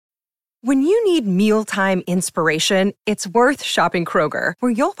When you need mealtime inspiration, it's worth shopping Kroger,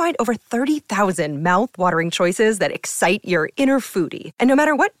 where you'll find over 30,000 mouth-watering choices that excite your inner foodie. And no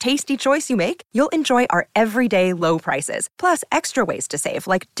matter what tasty choice you make, you'll enjoy our everyday low prices, plus extra ways to save,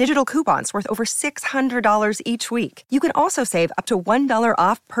 like digital coupons worth over $600 each week. You can also save up to $1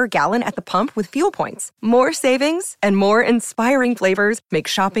 off per gallon at the pump with fuel points. More savings and more inspiring flavors make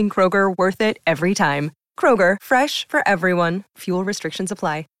shopping Kroger worth it every time. Kroger, fresh for everyone. Fuel restrictions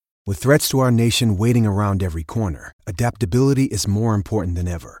apply. With threats to our nation waiting around every corner, adaptability is more important than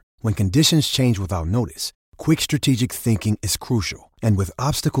ever. When conditions change without notice, quick strategic thinking is crucial. And with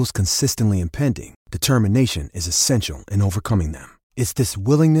obstacles consistently impending, determination is essential in overcoming them. It's this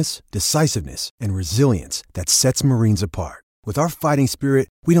willingness, decisiveness, and resilience that sets Marines apart. With our fighting spirit,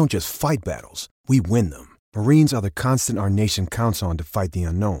 we don't just fight battles, we win them. Marines are the constant our nation counts on to fight the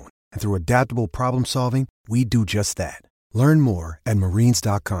unknown. And through adaptable problem solving, we do just that. Learn more at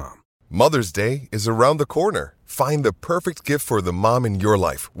marines.com. Mother's Day is around the corner. Find the perfect gift for the mom in your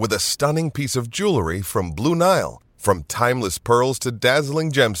life with a stunning piece of jewelry from Blue Nile. From timeless pearls to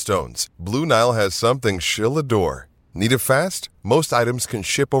dazzling gemstones, Blue Nile has something she'll adore. Need it fast? Most items can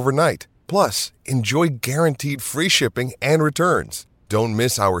ship overnight. Plus, enjoy guaranteed free shipping and returns. Don't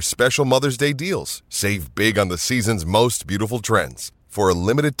miss our special Mother's Day deals. Save big on the season's most beautiful trends. For a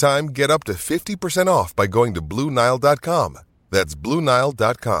limited time, get up to 50% off by going to BlueNile.com. That's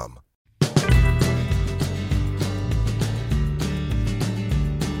BlueNile.com.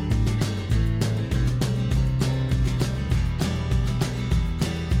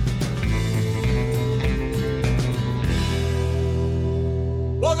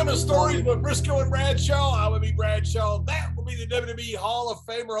 Welcome to Stories with Briscoe and Bradshaw. I will be Bradshaw. That will be the WWE Hall of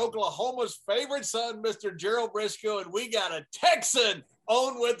Famer, Oklahoma's favorite son, Mr. Gerald Briscoe. And we got a Texan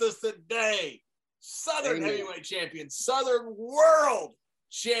on with us today. Southern heavyweight champion, Southern world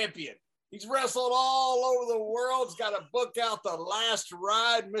champion. He's wrestled all over the world. He's got a book out, The Last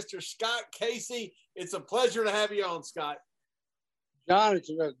Ride, Mr. Scott Casey. It's a pleasure to have you on, Scott. John,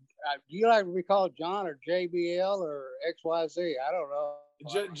 do you like to be called John or JBL or XYZ? I don't know.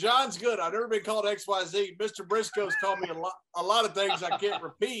 John's good. I've never been called XYZ. Mr. Briscoe's called me a lot of things I can't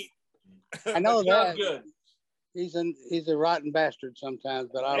repeat. I know that. Good. He's a rotten bastard sometimes,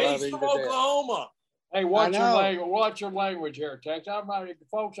 but I love him. He's from Oklahoma. Hey, watch your language. Watch your language here, Texas. I'm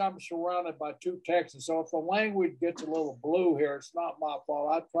surrounded by two Texans, so if the language gets a little blue here, it's not my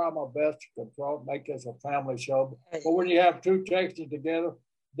fault. I try my best to control, make this a family show. But when you have two Texans together,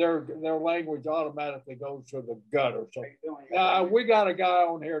 their language automatically goes to the gutter. So we got a guy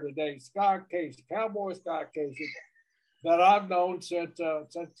on here today, Scott Casey, Cowboy Scott Casey, that I've known since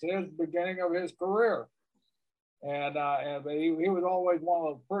his beginning of his career. And he was always one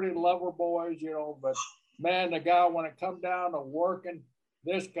of those pretty lover boys, you know, but man, the guy, when it come down to working,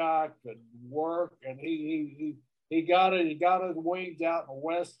 this guy could work, and he got it. He got his wings out in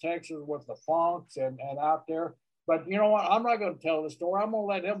West Texas with the Funks and out there. But you know what? I'm not going to tell the story. I'm going to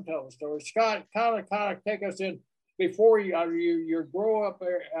let him tell the story. Scott, kind of take us in before you grow up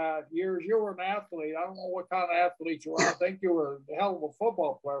years. You were an athlete. I don't know what kind of athlete you were. I think you were a hell of a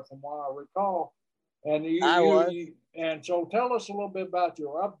football player, from what I recall. And and so tell us a little bit about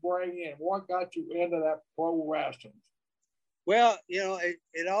your upbringing and what got you into that pro wrestling. Well, you know,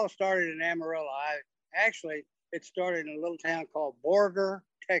 it all started in Amarillo. It started in a little town called Borger,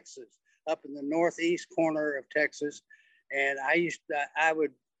 Texas, up in the northeast corner of Texas. And I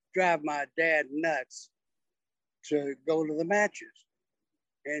would drive my dad nuts to go to the matches.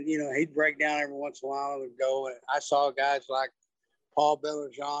 And, you know, he'd break down every once in a while and would go. And I saw guys like Paul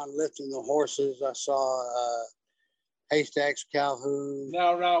Bellejean lifting the horses. I saw Haystacks Calhoun.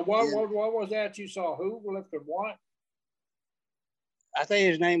 Now, what was that you saw? Who lifted what? I think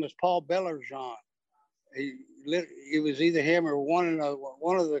his name was Paul Bellejean. It was either him or one of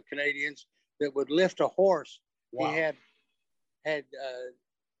the Canadians that would lift a horse. Wow. He had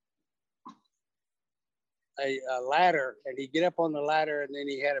a ladder, and he'd get up on the ladder, and then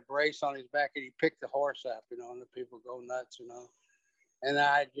he had a brace on his back, and he picked the horse up, you know, and the people go nuts, you know. And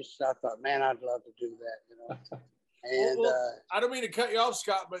I thought, man, I'd love to do that, you know. And well, I don't mean to cut you off,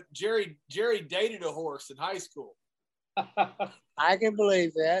 Scott, but Jerry dated a horse in high school. I can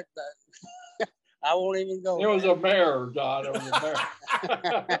believe that, but I won't even go. It was a mare, Don. It was a mare.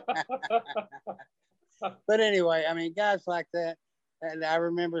 But anyway, I mean, guys like that. And I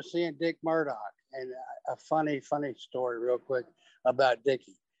remember seeing Dick Murdoch, and a funny story real quick about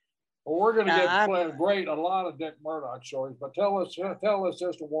Dickie. Well, we're going to get a lot of Dick Murdoch stories, but tell us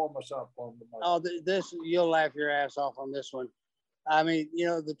just to warm us up on the moment. Oh, this, you'll laugh your ass off on this one. I mean, you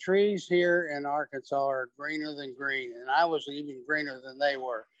know, the trees here in Arkansas are greener than green, and I was even greener than they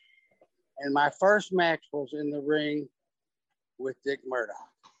were. And my first match was in the ring with Dick Murdoch.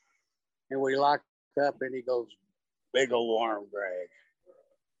 And we locked up, and he goes, big old arm, Greg.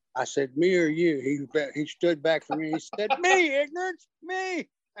 I said, me or you? He stood back from me. He said, me, ignorance, me.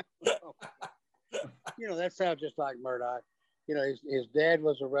 You know, that sounds just like Murdoch. You know, his dad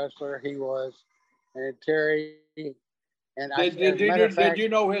was a wrestler. He was. And Terry. And did you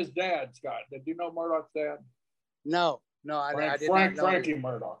know his dad, Scott? Did you know Murdoch's dad? No, I did not know. Frankie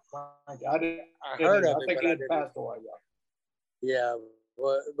Murdoch. I heard of him. I think he had passed away. Yeah,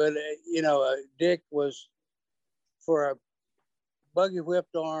 but you know, Dick was for a buggy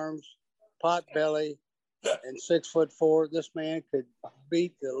whipped arms, pot belly, and 6'4". This man could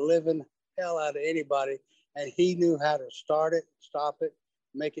beat the living hell out of anybody, and he knew how to start it, stop it,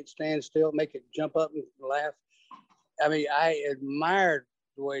 make it stand still, make it jump up and laugh. I mean, I admired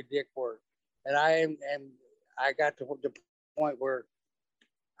the way Dick worked, and I got to the point where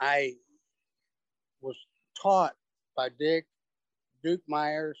I was taught by Dick, Duke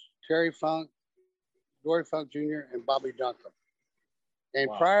Myers, Terry Funk, Dory Funk Jr., and Bobby Duncan. And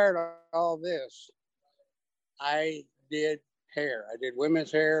prior to all this, I did hair. I did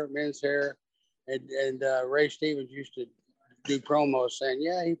women's hair, men's hair, and Ray Stevens used to do promos saying,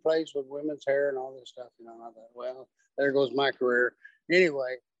 yeah, he plays with women's hair and all this stuff. You know, I thought, well, there goes my career.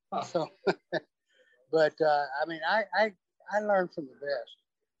 Anyway, so, but I mean, I learned from the best.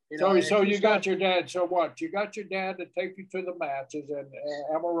 You know, so you got your dad. So what? You got your dad to take you to the matches in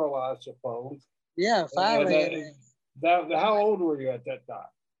Amarillo, I suppose. Yeah, finally. How old were you at that time?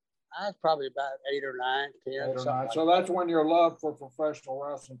 I was probably about 8 or 9, 10. 8 or 9. So that's when your love for professional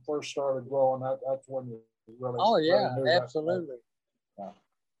wrestling first started growing. That's when you really. Oh yeah, really absolutely. Yeah.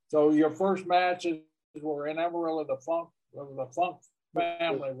 So your first matches were in Amarillo. The Funk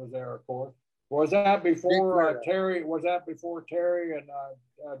family was there, of course. Was that before Terry? Was that before Terry and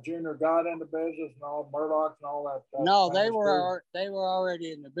Junior got into business and all Murdoch and all that? No, they were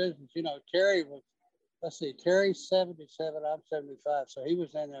already in the business. You know, Terry was. Let's see, Terry's 77, I'm 75. So he was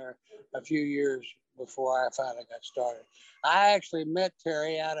in there a few years before I finally got started. I actually met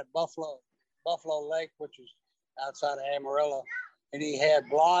Terry out at Buffalo Lake, which is outside of Amarillo. And he had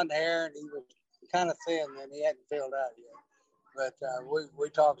blonde hair and he was kind of thin and he hadn't filled out yet. But we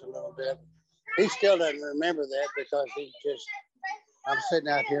talked a little bit. He still doesn't remember that because I'm sitting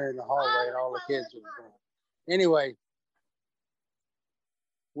out here in the hallway and all the kids are gone. Anyway,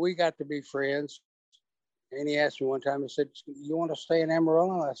 we got to be friends. And he asked me one time, he said, you want to stay in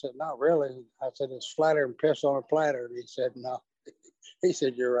Amarillo? I said, not really. I said, it's flatter and piss on a platter. And he said, no. He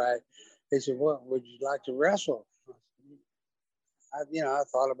said, you're right. He said, well, would you like to wrestle? I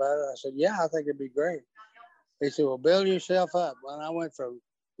thought about it. I said, yeah, I think it'd be great. He said, well, build yourself up. Well, I went from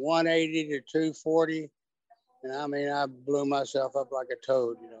 180 to 240. And I mean, I blew myself up like a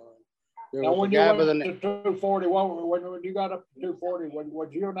toad, you know. Now, when you went to 240, when you got up to 240, was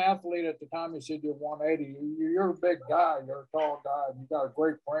you an athlete at the time? You said you're 180. You're a big guy. You're a tall guy. You got a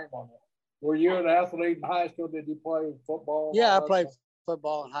great frame on you. Were you an athlete in high school? Did you play football? Yeah, I played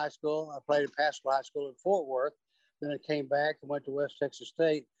football in high school. I played at Pasco High School in Fort Worth. Then I came back and went to West Texas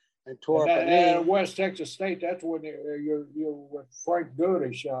State and tore up a knee. And West Texas State, that's when you're with Frank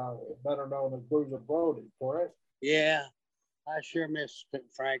Goodish, better known as Bruiser Brody, correct? Yeah. I sure miss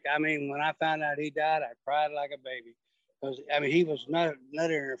Frank. I mean, when I found out he died, I cried like a baby. Because, I mean, he was nutter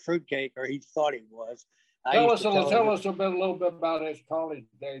in a fruitcake, or he thought he was. Tell us a little bit about his college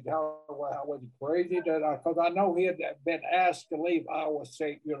days. How was he crazy? Because I know he had been asked to leave Iowa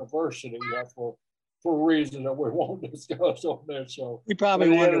State University for reasons that we won't discuss on this show. He probably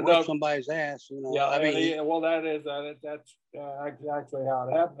wanted to whip somebody's ass, you know. Yeah, that's actually how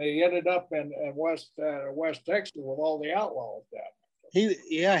it happened. He ended up in West Texas with all the outlaws down.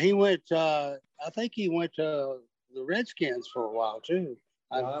 He went. I think he went to the Redskins for a while too.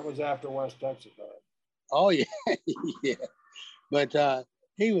 That was after West Texas. Oh yeah, yeah. But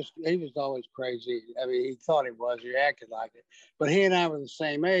he was always crazy. I mean, he thought he was. He acted like it. But he and I were the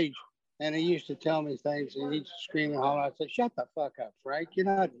same age. And he used to tell me things, and he'd scream and holler. I said, "Shut the fuck up, Frank! You're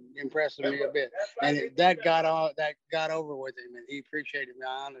not impressing me a bit." And that got over with him, and he appreciated my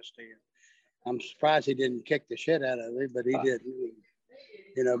honesty. I'm surprised he didn't kick the shit out of me, but he did.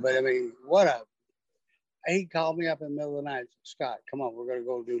 You know, but I mean, he called me up in the middle of the night. Scott, come on, we're gonna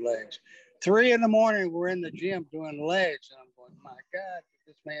go do legs. 3 a.m, we're in the gym doing legs, and I'm going, my God,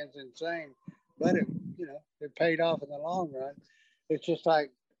 this man's insane. But it paid off in the long run. It's just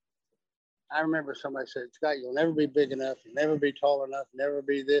like. I remember somebody said, Scott, you'll never be big enough, you'll never be tall enough, never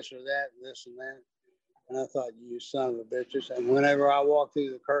be this or that, and this and that. And I thought, you son of a bitches. And whenever I walked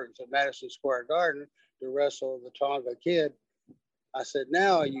through the curtains at Madison Square Garden to wrestle the Tonga Kid, I said,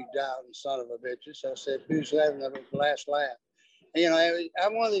 now you doubting son of a bitches. I said, who's having the last laugh? And, you know,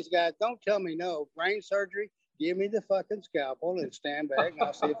 I'm one of these guys, don't tell me no. Brain surgery, give me the fucking scalpel and stand back and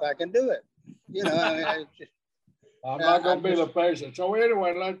I'll see if I can do it. You know, I mean, I'm not going to be the patient. So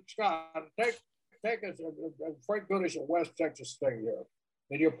anyway, Scott, take us. Frank Goodish at West Texas State here.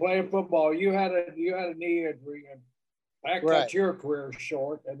 And you're playing football. You had a knee injury, and that cut your career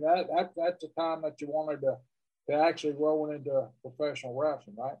short. And that's the time that you wanted to actually roll into professional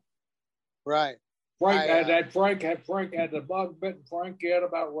wrestling, right? Right. Frank had the bug bitten Frank yet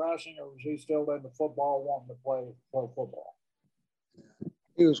about wrestling, or was he still into football, wanting to play football?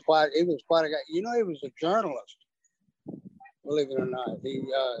 He was quite a guy. You know, he was a journalist. Believe it or not, he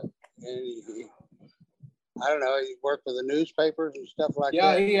I don't know. He worked for the newspapers and stuff like that.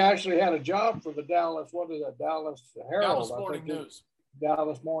 Yeah, he actually had a job for the Dallas Herald. Dallas Morning News.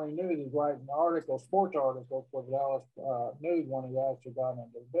 Dallas Morning News. He's writing sports articles for the Dallas News when he actually got into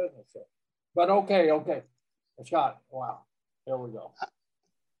the business. But okay. Scott, wow. Here we go.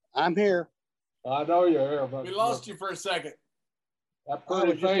 I'm here. I know you're here. But we lost you for a second. That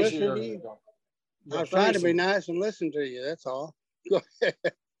pretty face here. I was trying to be nice and listen to you. That's all. Go ahead.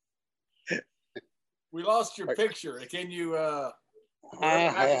 We lost your picture. Can you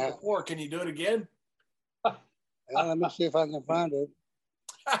before? Can you do it again? Let me see if I can find it.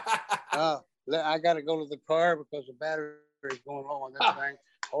 I got to go to the car because the battery is going low on this thing.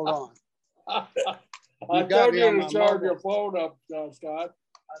 Hold on. I told you to charge your phone up, Scott.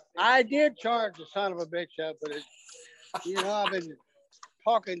 I did charge the son of a bitch up, but I've been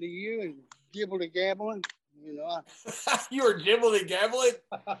talking to you and gibble-gabbling. You were gibble-gabbling?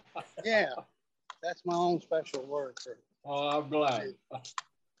 Yeah. That's my own special word. Oh, I'm glad.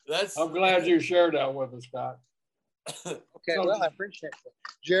 I'm glad you shared that with us, Scott. Okay, well, I appreciate it.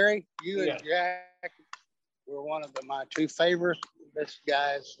 Jerry, you and Jack were one of my two favorite best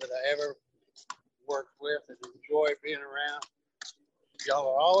guys that I ever worked with and enjoyed being around. Y'all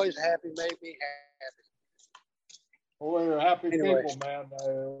are always happy, made me happy. Well, we're happy people, man.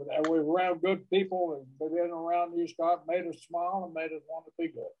 We're around good people, and being around you, Scott, made us smile and made us want to be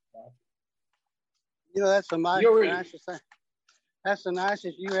good. That's the nicest thing. That's the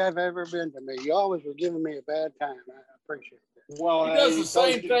nicest you have ever been to me. You always were giving me a bad time. I appreciate it. Well, he does the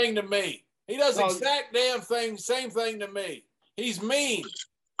same thing to me. He does the exact same thing to me. He's mean.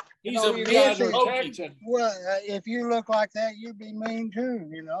 He's a mean Texan. Well, if you look like that, you'd be mean too,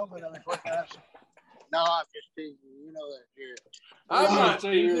 But no, I'm just teasing. You know that, Jerry. I'm not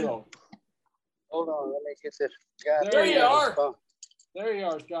teasing. Hold on, let me get this guy. There you are. There you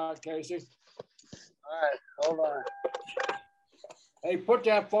are, Scott Casey. All right, hold on. Hey, put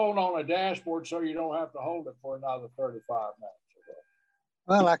that phone on a dashboard so you don't have to hold it for another 35 minutes.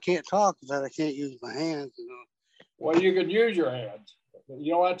 Well, I can't talk because I can't use my hands. Well, you can use your hands.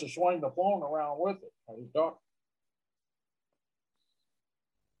 You don't have to swing the phone around with it. Are you talking?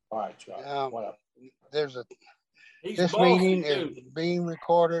 All right, Scott. Whatever. This meeting is being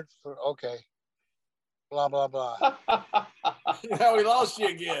recorded for, okay. Blah, blah, blah. We lost you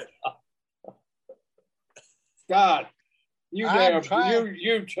again. Scott, you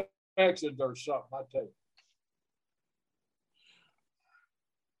Texans or something, I tell you.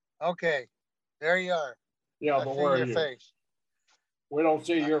 Okay, there you are. Yeah, but where are you? Face. We don't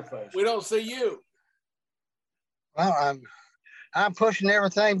see your face. We don't see you. Well, I'm pushing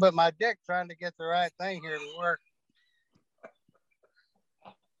everything but my dick trying to get the right thing here to work.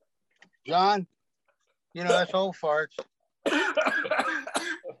 John, that's old farts.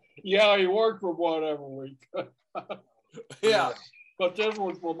 Yeah, he worked for one every week. Yeah. But this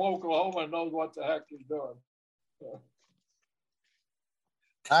one's from Oklahoma and knows what the heck he's doing.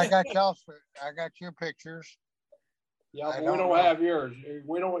 I got your pictures. Yeah, but we don't have yours.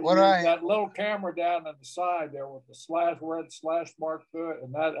 We don't use that little camera down on the side there with the red slash mark to it,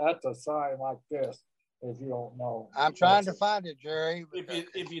 and that's a sign like this. If you don't know, I'm trying to find it, Jerry.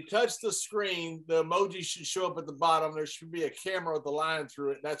 If you touch the screen, the emoji should show up at the bottom. There should be a camera with a line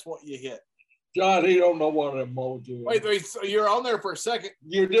through it. That's what you hit. John, he don't know what an emoji is. Wait, so you're on there for a second.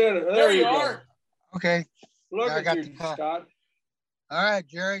 You did it. There you are. Okay. Look at you, Scott. All right,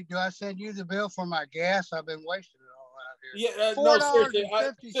 Jerry. Do I send you the bill for my gas? I've been wasting it all out here. Yeah, no,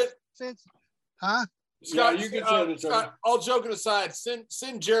 seriously. Huh? Scott, you can send it. Scott, all joking aside,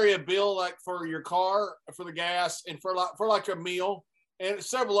 send Jerry a bill like for your car, for the gas, and for like a meal, and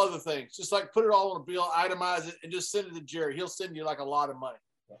several other things. Just like put it all on a bill, itemize it, and just send it to Jerry. He'll send you like a lot of money.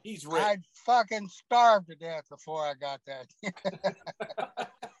 He's rich. I'd fucking starved to death before I got that.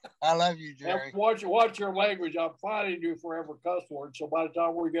 I love you, Jerry. Watch your language. I'm fighting you for every cuss word. So by the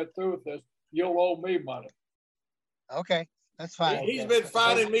time we get through with this, you'll owe me money. Okay. That's fine. He's been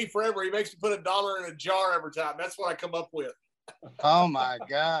finding me forever. He makes me put $1 in a jar every time. That's what I come up with. Oh my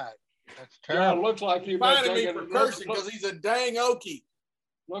God. That's terrible. Yeah, looks like you've finding been me for cursing because he's a dang Okie.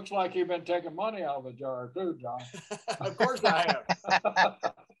 Looks like you've been taking money out of the jar too, John. Of course I have.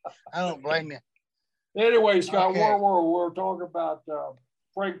 I don't blame you. Anyway, Scott, okay. We're talking about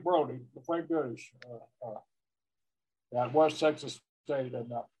Frank Brody, the Frank Goodish at West Texas State.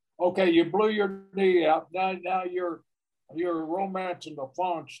 And okay, you blew your knee out. Now you're romancing the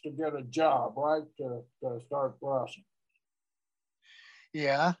Fonts to get a job, right? To start wrestling.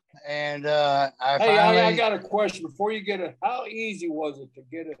 Yeah, and I got a question before you get it. How easy was it to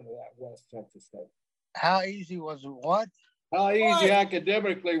get into that West Texas State? How easy was it? What? How easy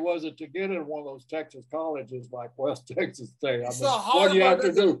academically was it to get in one of those Texas colleges like West Texas State? What do you have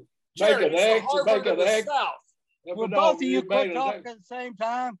to do? Make an X. Well, both of you quit talking at the same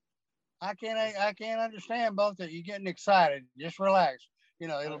time. I can't understand both of you getting excited. Just relax. You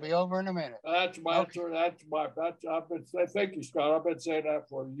know, it'll be over in a minute. Thank you, Scott. I've been saying that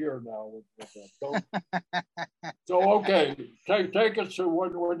for a year now. So okay, take us to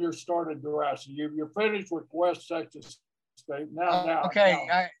when you started wrestling. You're finished with West Texas State now.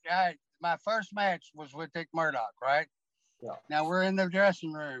 Okay, now. My first match was with Dick Murdoch, right? Yeah. Now we're in the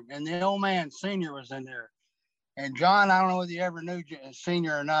dressing room, and the old man Senior was in there, and John. I don't know whether you ever knew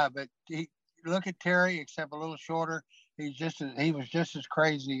Senior or not, but he look at Terry, except a little shorter. He was just as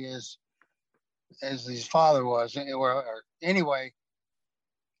crazy as his father was. Anyway,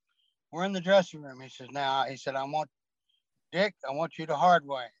 we're in the dressing room. He said, I want you to hard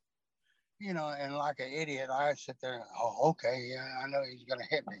way. You know, and like an idiot, I sit there and, oh, okay, yeah, I know he's gonna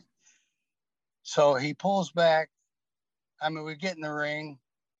hit me. So he pulls back. I mean, we get in the ring.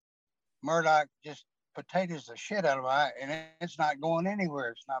 Murdoch just potatoes the shit out of it, and it's not going anywhere.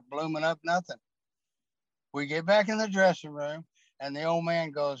 It's not blooming up, nothing. We get back in the dressing room, and the old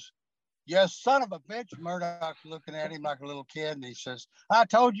man goes, "You son of a bitch." Murdoch's looking at him like a little kid, and he says, "I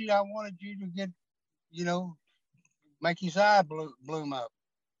told you I wanted you to get, make his eye bloom up."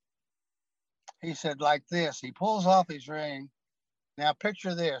 He said like this. He pulls off his ring. Now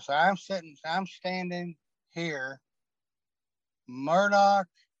picture this. I'm standing here. Murdoch,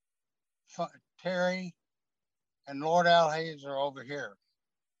 Terry, and Lord Al Hayes are over here.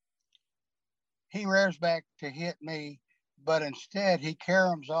 He rears back to hit me, but instead he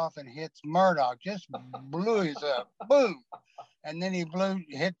caroms off and hits Murdoch. Just blew his up. Boom. And then he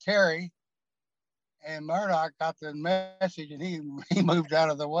hit Terry, and Murdoch got the message, and he moved out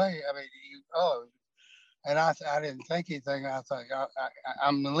of the way. I mean, and I didn't think anything. I thought,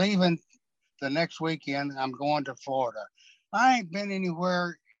 I'm leaving the next weekend. I'm going to Florida. I ain't been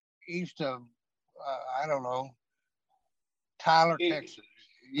anywhere east of, I don't know, Tyler, Texas.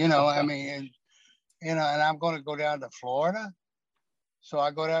 I mean, and I'm going to go down to Florida. So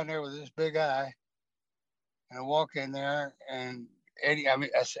I go down there with this big eye, and I walk in there, and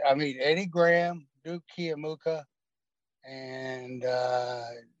I meet Eddie Graham, Duke Kiyamuka, and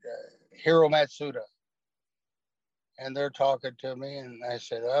Hiro Matsuda. And they're talking to me, and I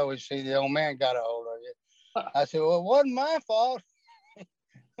said, "Oh, we see the old man got a hold of you." I said, "Well, it wasn't my fault.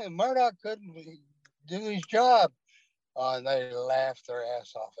 Murdoch couldn't do his job." And they laughed their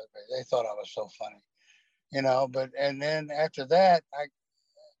ass off at me. They thought I was so funny, and then after that,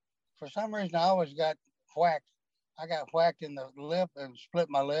 for some reason, I always got whacked. I got whacked in the lip and split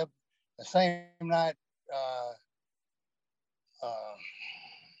my lip the same night.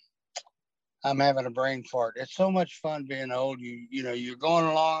 I'm having a brain fart. It's so much fun being old. You're going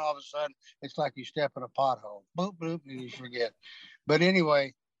along, all of a sudden, it's like you step in a pothole. Boop, boop, and you forget. But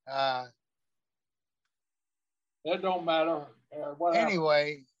anyway. That don't matter.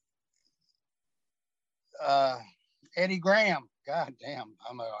 Anyway, Eddie Graham, God damn,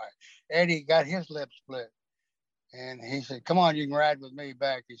 I'm all right. Eddie got his lip split. And he said, "Come on, you can ride with me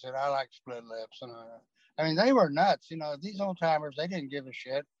back." He said, "I like split lips." And I mean, they were nuts. These old timers, they didn't give a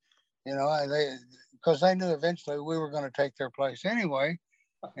shit. Because they knew eventually we were going to take their place anyway.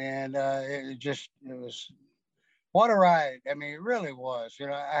 And it was, what a ride. I mean, it really was.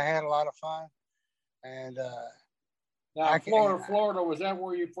 I had a lot of fun. And now, Florida, was that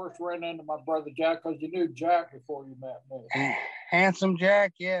where you first ran into my brother Jack? Because you knew Jack before you met me. Handsome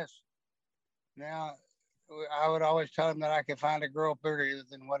Jack, yes. Now, I would always tell him that I could find a girl prettier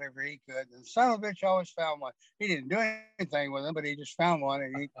than whatever he could. And son of a bitch always found one. He didn't do anything with them, but he just found one,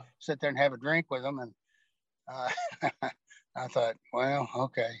 and he'd sit there and have a drink with them. And I thought, well,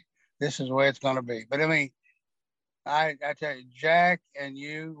 okay, this is the way it's going to be. But I mean, I tell you, Jack and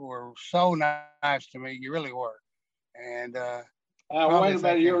you were so nice to me. You really were. And Wait a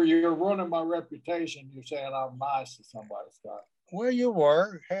minute, you're ruining my reputation. You're saying I'm nice to somebody, Scott. Well, you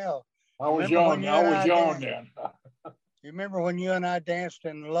were. Hell, I was young. I was young then. You remember when you and I danced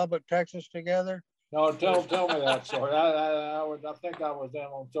in Lubbock, Texas together? No, tell me that story. I think I was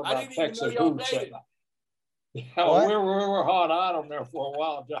down on some of Texas hoops. Yeah, we were hot on there for a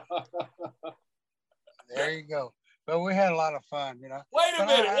while, John. There you go. But we had a lot of fun, you know. Wait a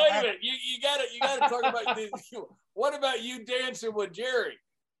minute. You gotta talk about this. What about you dancing with Jerry?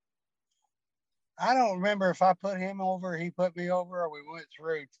 I don't remember if I put him over, he put me over, or we went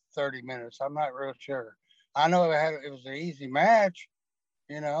through 30 minutes. I'm not real sure. I know it was an easy match,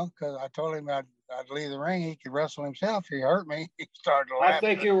 you know, because I told him I'd leave the ring. He could wrestle himself. He hurt me. He started laughing. I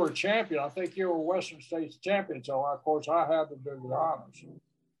think you were champion. I think you were Western States champion. So, of course, I had to do the honors.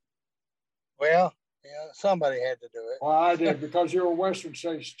 Well, yeah, somebody had to do it. Well, I did because you were Western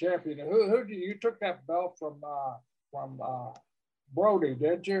States champion. Who did you took that belt from Brody?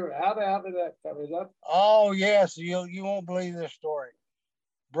 Did you? How did that come? Is that? Oh yes, you won't believe this story.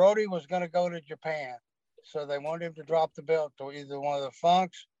 Brody was going to go to Japan, so they wanted him to drop the belt to either one of the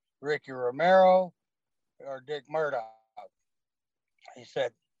Funks, Ricky Romero, or Dick Murdoch. He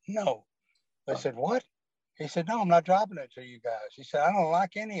said no. They said what? He said no, I'm not dropping it to you guys. He said I don't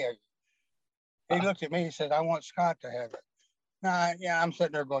like any of you. He looked at me. He said, I want Scott to have it. Nah, yeah, I'm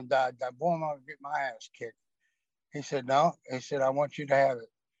sitting there going, boy, I'm going to get my ass kicked. He said, no. He said, I want you to have it.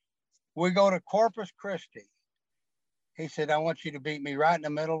 We go to Corpus Christi. He said, I want you to beat me right in the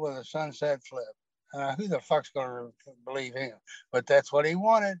middle with a sunset flip. Who the fuck's going to believe him? But that's what he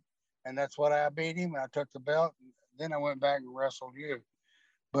wanted. And that's what I beat him. And I took the belt. And then I went back and wrestled you.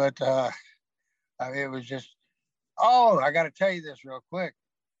 But it was just, I got to tell you this real quick.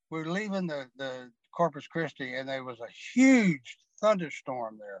 We're leaving the Corpus Christi, and there was a huge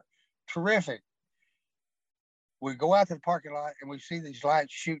thunderstorm there. Terrific. We go out to the parking lot, and we see these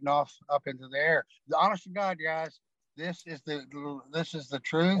lights shooting off up into the air. Honest to God, guys, this is the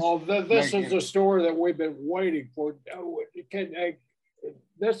truth. Oh, this is the story that we've been waiting for.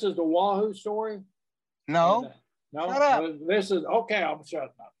 This is the Wahoo story? No. Shut up. This is okay. I'm shutting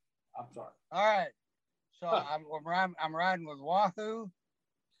up. I'm sorry. All right. So I'm riding with Wahoo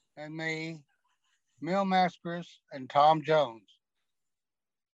and me, Mil Mascaras, and Tom Jones.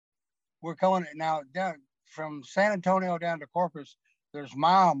 We're going now down from San Antonio down to Corpus. There's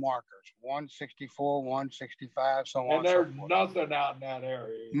mile markers, 164, 165, so on. And there's nothing out in that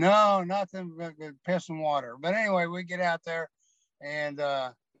area. No, nothing but piss and water. But anyway, we get out there, and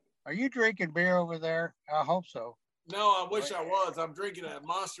are you drinking beer over there? I hope so. No, I wish I was. I'm drinking a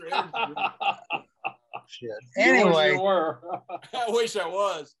Monster Energy. Shit. Anyway, you were. I wish I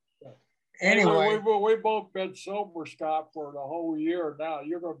was. Anyway, we both been sober, Scott, for the whole year now.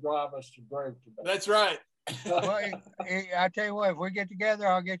 You're going to drive us to drink today. That's right. Well, I tell you what, if we get together,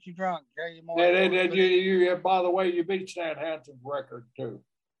 I'll get you drunk. Tell you more. And you, by the way, you beat Stan Hansen's record too.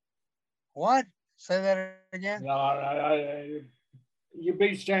 What? Say that again. No, you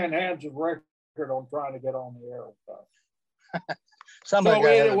beat Stan Hansen's record on trying to get on the air and stuff. Somebody. So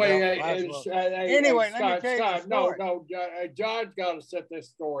anyway, Scott, let me tell you. No, John's got to set this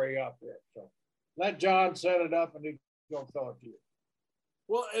story up here. So let John set it up, and he's going to tell it to you.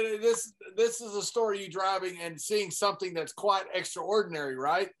 Well, this is a story you driving and seeing something that's quite extraordinary,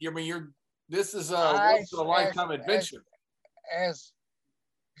 right? I mean, this is a once in a lifetime adventure. As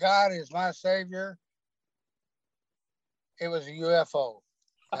God is my savior, it was a UFO,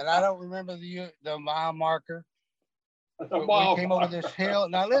 and I don't remember the mile marker. We came over this hill.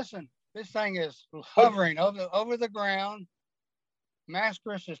 Now listen, this thing is hovering over the ground.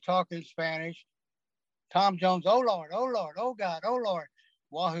 Mascaras is talking Spanish. Tom Jones, oh Lord, oh God, oh Lord.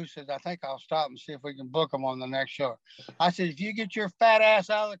 Wahoo says, I think I'll stop and see if we can book him on the next show. I said, if you get your fat ass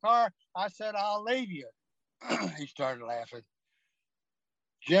out of the car, I said, I'll leave you. He started laughing.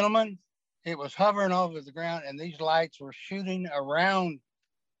 Gentlemen, it was hovering over the ground, and these lights were shooting around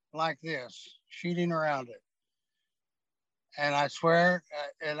like this, shooting around it. And I swear,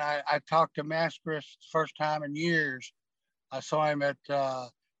 and I talked to Mascaras first time in years. I saw him at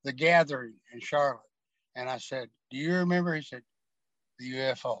the Gathering in Charlotte. And I said, do you remember? He said, the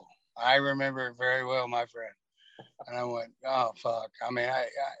UFO. I remember it very well, my friend. And I went, oh, fuck. I mean,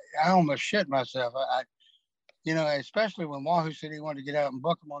 I almost shit myself. You know, especially when Wahoo said he wanted to get out and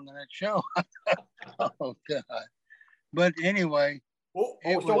book him on the next show. Oh, God. But anyway.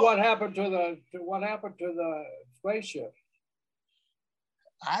 What happened to the spaceship?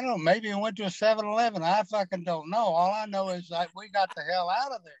 I don't know. Maybe it went to a 7-Eleven. I fucking don't know. All I know is that we got the hell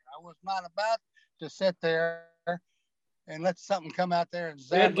out of there. I was not about to sit there and let something come out there and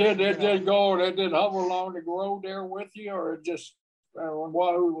zap it did go. It did hover along the road there with you, or it just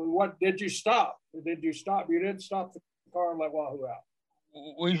What did you stop? Did you stop? You didn't stop the car and let Wahoo out.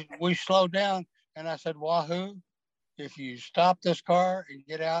 We slowed down, and I said, Wahoo, if you stop this car and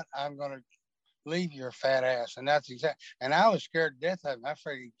get out, I'm going to leave your fat ass. And that's exactly. And I was scared to death of him. I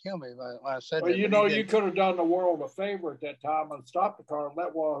figured he'd kill me when I said well, that. You could have done the world a favor at that time and stopped the car and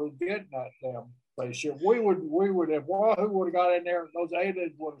let Wahoo get in that damn place. If we would, if Wahoo would have got in there, those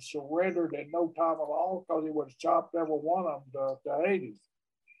aliens would have surrendered in no time at all because he would have chopped every one of them to Hades.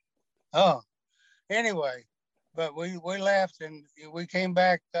 Oh, anyway, but we left and we came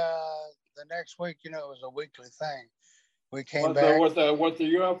back the next week. It was a weekly thing. We came back with the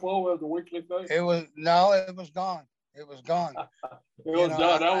UFO was the weekly thing. It was gone. It was gone. It was done.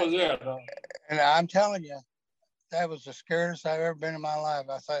 That was it. And I'm telling you, that was the scariest I've ever been in my life.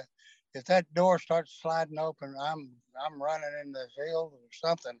 I thought, if that door starts sliding open, I'm running in the field or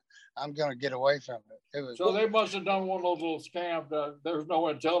something. I'm going to get away from it. It was. So they must have done one of those little scams. There's no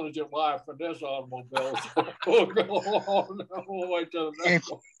intelligent life in this automobile. So we'll go on. We'll wait till the next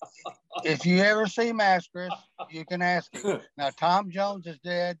one. If you ever see Mascaris, you can ask him. Now, Tom Jones is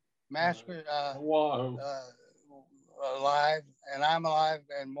dead. Mascaris Wahoo alive, and I'm alive,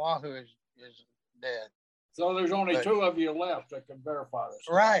 and Wahoo is dead. So there's only two of you left that can verify this.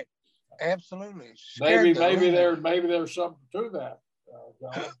 Right. Absolutely. Maybe there's something to that.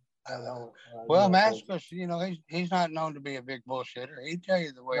 Well, Mascaris, he's not known to be a big bullshitter. He'd tell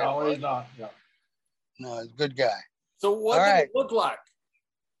you the way. No, he's not. Yeah. No, he's a good guy. So what did it look like?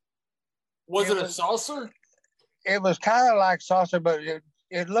 Was it a saucer? It was kind of like saucer, but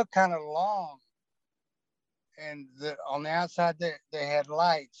it looked kind of long. And on the outside, they had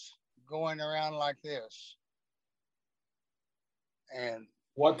lights going around like this. And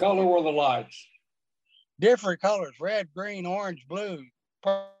what color were the lights? Different colors: red, green, orange, blue,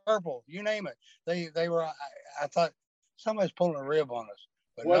 purple, you name it. They were. I thought somebody's pulling a rib on us.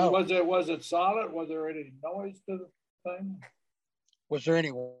 But was it solid? Was there any noise to the thing? Was there any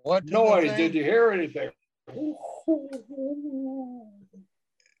what noise? Did you hear anything?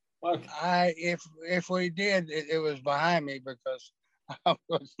 If we did, it was behind me because I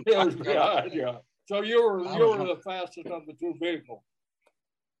was. It was behind you. So you were the fastest of the two vehicles.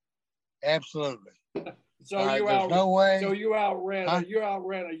 Absolutely. So no way. So you outran a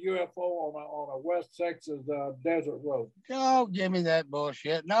UFO on a West Texas desert road. Don't give me that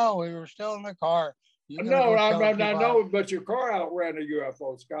bullshit. No, we were still in the car. No, I know, but your car outran a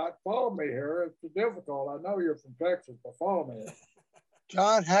UFO, Scott. Follow me here. It's difficult. I know you're from Texas, but follow me.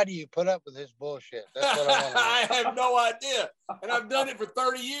 John, how do you put up with this bullshit? That's what I want to know. I have no idea. And I've done it for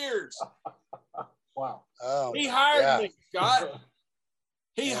 30 years. Wow. Oh, he hired me, Scott.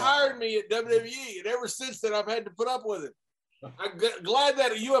 He hired me at WWE, and ever since then, I've had to put up with it. I'm glad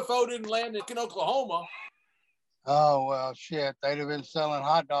that a UFO didn't land in Oklahoma. Oh, well, shit. They'd have been selling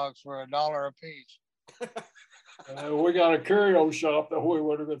hot dogs for $1 a piece. We got a curio shop that we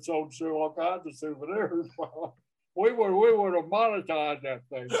would have been sold to all kinds of souvenirs. We would have monetized that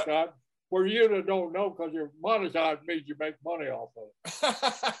thing, Scott. For you that don't know, because you're monetized means you make money off of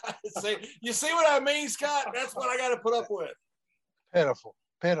it. You see what I mean, Scott? That's what I got to put up with. Pitiful.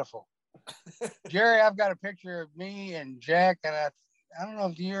 Jerry, I've got a picture of me and Jack, and I don't know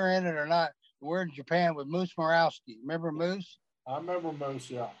if you're in it or not. We're in Japan with Moose Morawski. Remember Moose? I remember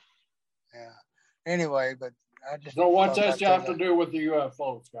Moose, yeah. Yeah. Anyway, but I just. So what's that have to do with the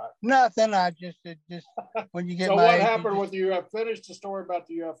UFO, Scott? Nothing. I just when you get. So what happened with the UFO? Finish the story about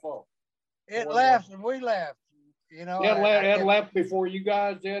the UFO. It left and we left. It left before you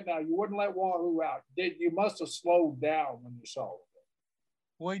guys did. Now you wouldn't let Wahoo out. You must have slowed down when you saw it.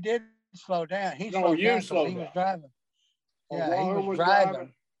 We did slow down. He slowed down. He was driving. Yeah, he was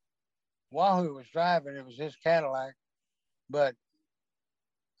driving. Wahoo was driving. It was his Cadillac, but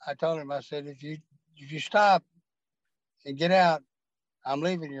I told him, I said, if you stop and get out, I'm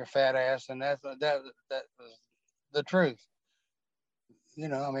leaving your fat ass, and that was the truth.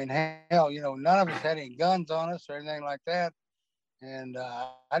 I mean, hell, none of us had any guns on us or anything like that, and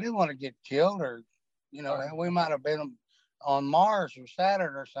I didn't want to get killed, or we might have been on Mars or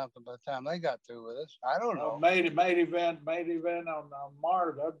Saturn or something by the time they got through with us. I don't know. Main event on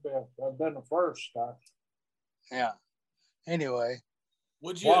Mars. That'd been the first time. Yeah. Anyway.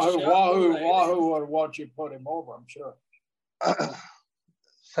 Wahoo would want you to put him over, I'm sure.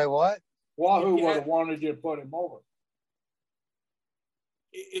 Say what? Wahoo would have wanted you to put him over.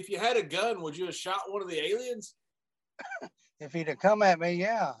 If you had a gun, would you have shot one of the aliens? If he'd have come at me,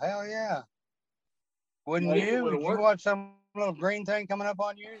 yeah. Hell yeah. Wouldn't you? Would you want some little green thing coming up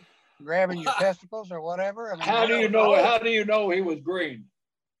on you, grabbing your testicles or whatever? I mean, how do you know he was green?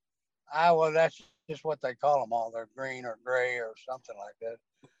 Well, that's just what they call them all. They're green or gray or something like that.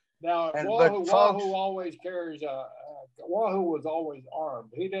 Now, Wahoo always carries Wahoo was always armed.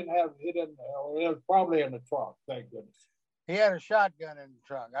 It was probably in the trunk, thank goodness. He had a shotgun in the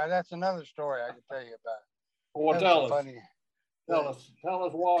trunk. That's another story I could tell you about. Well, tell us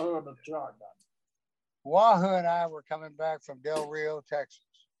Wahoo and the shotgun. Wahoo and I were coming back from Del Rio, Texas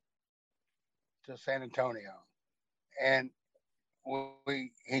to San Antonio. And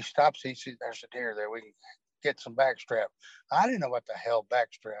he stops, he sees there's a deer there. We can get some backstrap. I didn't know what the hell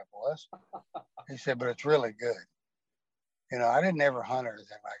backstrap was. He said, but it's really good. You know, I didn't ever hunt or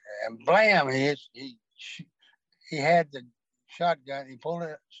anything like that. And blam, he had the shotgun. He pulled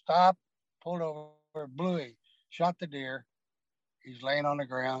over, blew it, shot the deer. He's laying on the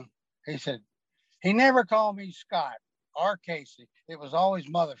ground. He said, he never called me Scott or Casey. It was always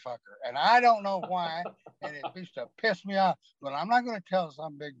motherfucker. And I don't know why. And it used to piss me off. But I'm not going to tell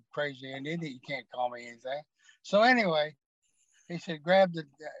some big crazy Indian that you can't call me anything. So anyway, he said, grab the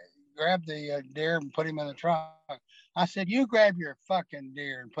deer and put him in the trunk. I said, you grab your fucking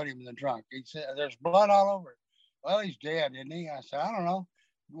deer and put him in the trunk. He said, there's blood all over it. Well, he's dead, isn't he? I said, I don't know.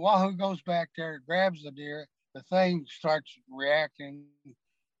 Wahoo goes back there, grabs the deer. The thing starts reacting.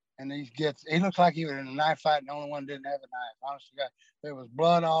 And he looks like he was in a knife fight, and the only one didn't have a knife. Honestly, God, there was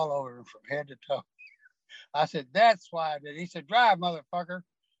blood all over him from head to toe. I said, that's why I did. He said, drive, motherfucker.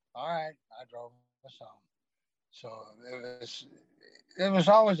 All right, I drove us home. So it was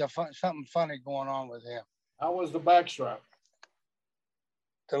always something funny going on with him. How was the backstrap?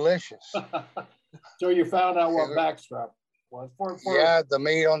 Delicious. So you found out what backstrap was? Yeah, the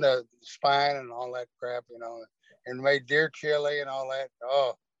meat on the spine and all that crap, you know, and made deer chili and all that.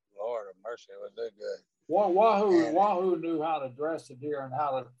 Oh, Lord of mercy, was it good. Well, Wahoo knew how to dress the deer and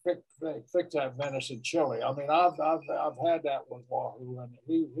how to fix that venison chili. I mean, I've had that with Wahoo, and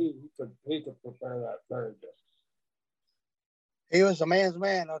he could prepare that very good. He was a man's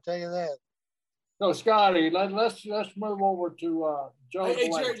man, I'll tell you that. So, Scotty, let's move over to Joe. Hey,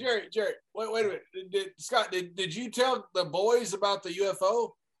 Jerry, wait a minute. Scott, did you tell the boys about the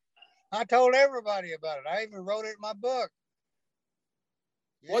UFO? I told everybody about it. I even wrote it in my book.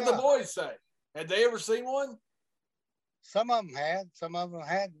 Yeah. What'd the boys say? Had they ever seen one? Some of them had, some of them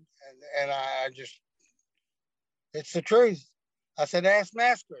hadn't. And I just, it's the truth. I said, ask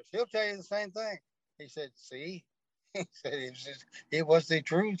Mascaras. He'll tell you the same thing. He said, see? He said, it was the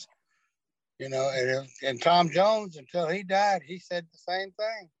truth. You know, and Tom Jones, until he died, he said the same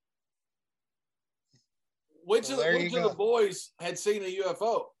thing. Which of the boys had seen a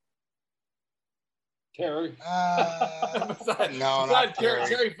UFO? Terry. No, not Terry.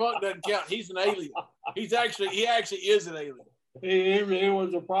 Terry Funk doesn't count. He's an alien. He actually is an alien. He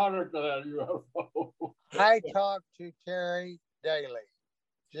was a product of that UFO. I talk to Terry daily.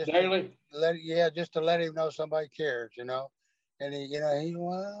 Just to let him know somebody cares, you know. And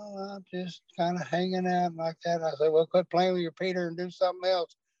I'm just kind of hanging out like that. I said, well, quit playing with your Peter and do something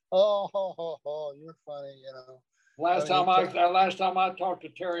else. Oh, you're funny, you know. Last time I talked to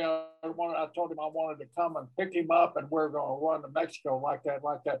Terry, I told him I wanted to come and pick him up, and we're going to run to Mexico like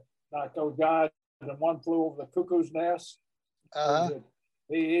those guys. And one flew over the cuckoo's nest. The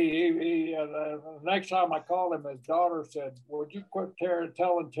next time I called him, his daughter said, would you quit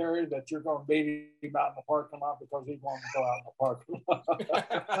telling Terry that you're going to meet him out in the parking lot because he wanted to go out in the parking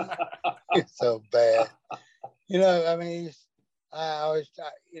lot. It's so bad. You know, I mean, I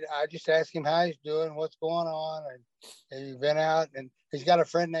just ask him how he's doing, what's going on, and have you been out? And he's got a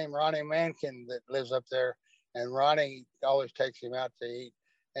friend named Ronnie Mankin that lives up there, and Ronnie always takes him out to eat.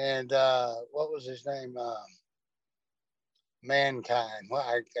 And what was his name? Mankind. Well,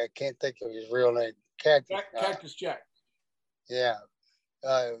 I can't think of his real name. Cactus Jack. Yeah.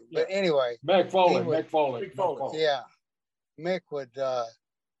 But anyway. Mick Foley. Yeah. Mick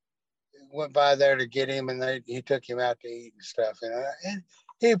went by there to get him, and he took him out to eat and stuff. And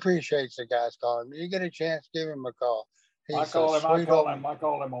he appreciates the guys calling him. You get a chance, give him a call. I call him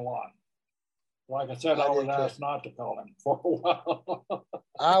a lot. Like I said, I was asked not to call him for a while.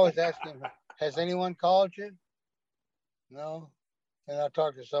 I was asking, has anyone called you? No. And I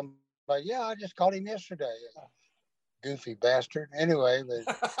talked to somebody, yeah, I just called him yesterday. Goofy bastard. Anyway, but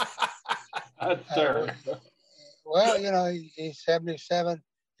that's terrible. Well, you know, he's 77.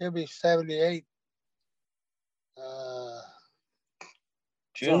 He'll be 78.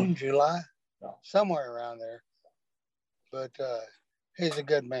 July, somewhere around there. But he's a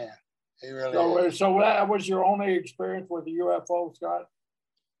good man. He really is. So that was your only experience with the UFO, Scott?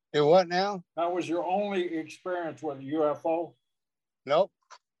 Do what now? That was your only experience with a UFO? Nope.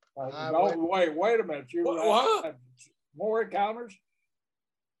 Wait a minute. You had more encounters?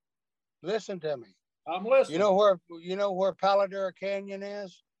 Listen to me. I'm listening. You know where Paladera Canyon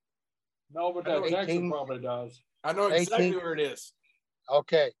is? No, but that Texas probably does. I know exactly where it is.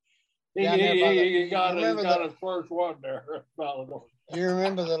 Okay. He got his first one there. You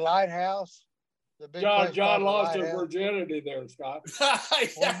remember the lighthouse? The big John lost his virginity there, Scott. Well,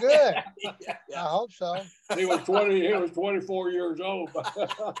 good. Yeah. I hope so. He was 24 years old.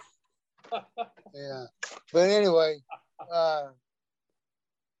 Yeah. But anyway,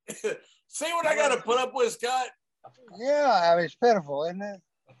 see what I got to put up with, Scott? Yeah, I mean, it's pitiful, isn't it?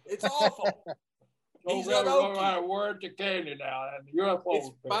 It's awful. We're at the canyon now, and UFOs. It's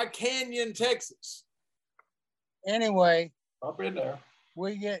by Canyon, Texas. Anyway, up in there,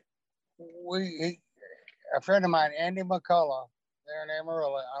 a friend of mine, Andy McCullough, there in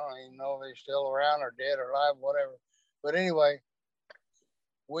Amarillo. I don't even know if he's still around or dead or alive, whatever. But anyway,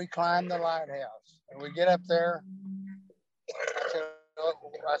 we climbed the lighthouse, and we get up there.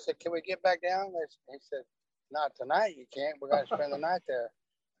 I said, "Can we get back down?" He said, "Not tonight. You can't. We're going to spend the night there."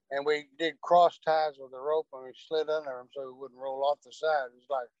 And we did cross ties with the rope, and we slid under them so we wouldn't roll off the side. It was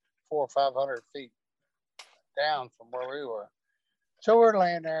like 400 or 500 feet down from where we were. So we're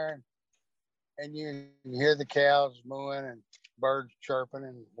laying there, and you hear the cows mooing and birds chirping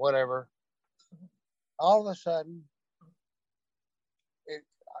and whatever. All of a sudden,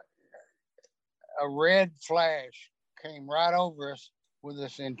 a red flash came right over us with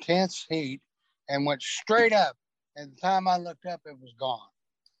this intense heat and went straight up. And the time I looked up, it was gone.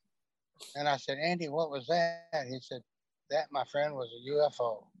 And I said, "Andy, what was that?" He said, "That, my friend, was a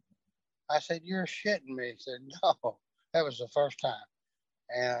UFO." I said, "You're shitting me." He said, "No, that was the first time."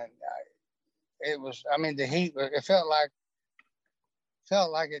 And the heat, it felt like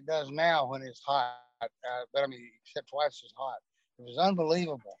it does now when it's hot. But I mean, except twice as hot. It was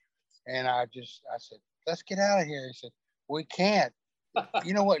unbelievable. And I said, "Let's get out of here." He said, "We can't."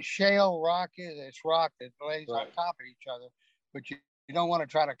 You know what shale rock is? It's rock that lays on top of each other, but you don't want to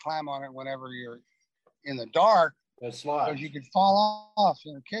try to climb on it whenever you're in the dark. That's right. Because you could fall off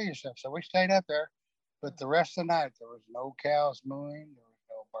and kill yourself. So we stayed up there, but the rest of the night there was no cows mooing, there was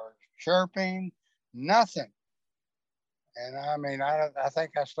no birds chirping, nothing. And I mean, I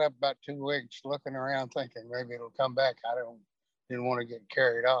think I slept about 2 weeks looking around thinking maybe it'll come back. I didn't want to get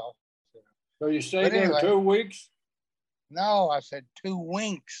carried off. So you stayed there 2 weeks? No, I said 2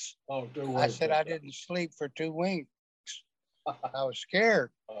 winks. Oh, 2 weeks. I said I didn't sleep for 2 winks. I was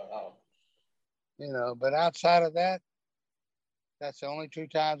scared. But outside of that, that's the only 2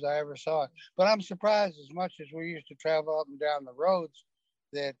 times I ever saw it. But I'm surprised, as much as we used to travel up and down the roads,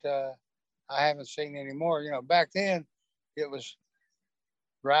 that I haven't seen anymore. Back then, it was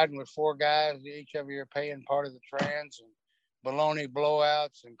riding with 4 guys, each of you are paying part of the trans, and baloney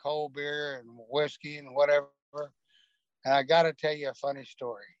blowouts and cold beer and whiskey and whatever. And I got to tell you a funny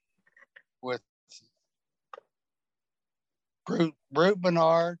story with Brute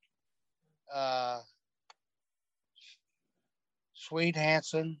Bernard, Sweet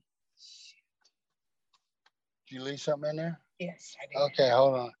Hansen. Did you leave something in there? Yes, I did. Okay,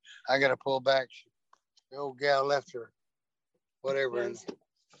 hold on. I got to pull back. The old gal left her whatever in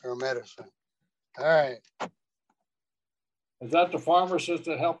her medicine. All right. Is that the pharmacist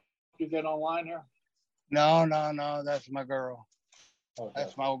that helped you get online here? No. That's my girl. Okay.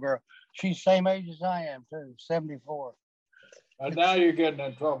 That's my old girl. She's the same age as I am, too, 74. And now you're getting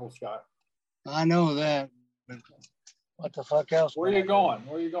in trouble, Scott. I know that, but what the fuck else? Where are you going,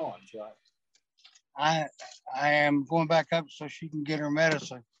 Scott? I am going back up so she can get her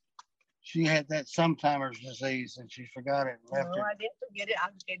medicine. She had that Alzheimer's disease and she forgot it. No, I didn't forget it.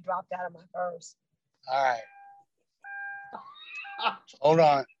 It dropped out of my purse. All right. Hold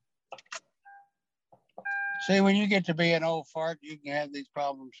on. See, when you get to be an old fart, you can have these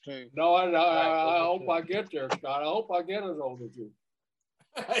problems too. No, I hope I get there, Scott. I hope I get as old as you.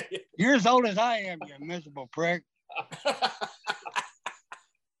 You're as old as I am, you miserable prick.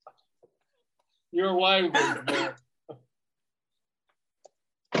 Your language, man.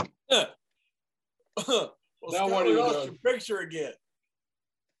 Well, now what do you lost your picture again?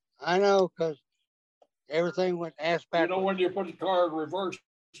 I know, because everything went ass backwards. When you put the car in reverse,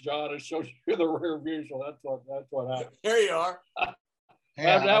 John, it shows you the rear view, so that's what happened. There you are.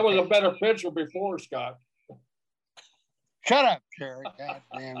 That was a better picture before, Scott. Shut up, Jerry.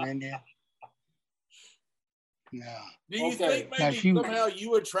 Goddamn Indian. No. Do you think maybe somehow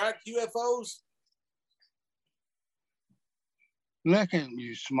you attract UFOs? Look at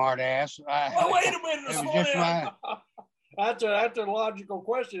you, smart ass. Wait a minute. That's a logical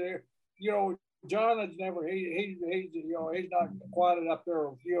question. John has never. He's not quite up there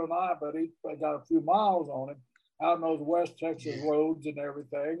with you and I, but he's got a few miles on him. out in those West Texas roads and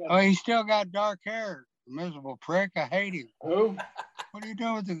everything. Oh, he still got dark hair. Miserable prick. I hate him. Who? What are you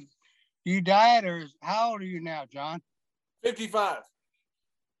doing with the? Do you diet or how old are you now, John? 55.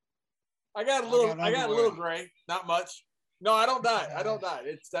 I got a little gray, not much. No, I don't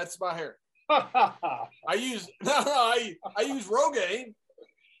diet. That's my hair. I use Rogaine.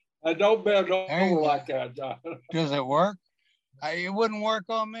 I don't bend over like that, John. Does it work? It wouldn't work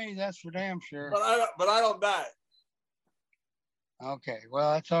on me. That's for damn sure. But I don't diet. Okay,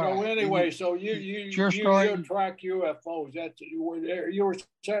 well that's all right. So anyway, so you track UFOs. That's you were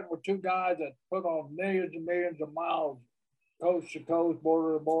sitting with two guys that put on millions and millions of miles, coast to coast,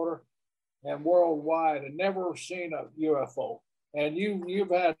 border to border, and worldwide, and never seen a UFO. And you've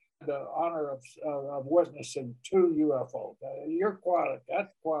had the honor of witnessing 2 UFOs.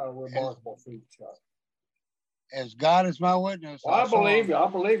 That's quite a remarkable feat, Scott. As God is my witness. Well, I believe you. I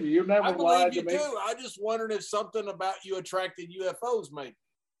believe you. You never lied to me. Too. I just wondered if something about you attracted UFOs, maybe.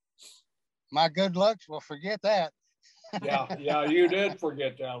 My good looks, well, forget that. Yeah, you did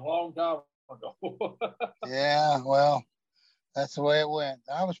forget that a long time ago. Yeah, well, that's the way it went.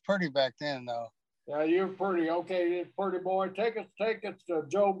 I was pretty back then, though. Yeah, you're pretty. Okay, pretty boy. Take us to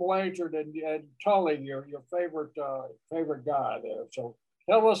Joe Blanchard and Tully, your favorite guy there. So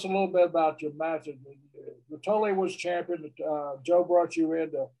tell us a little bit about your match. Tully was champion. Joe brought you in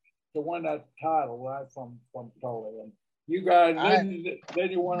to win that title, right, from Tully. And you guys,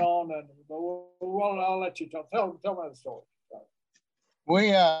 then you went on, and well, I'll let you tell me the story.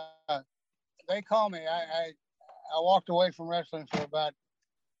 We, they called me. I walked away from wrestling for about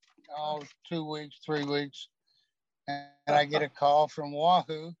 2 weeks, 3 weeks, and I get a call from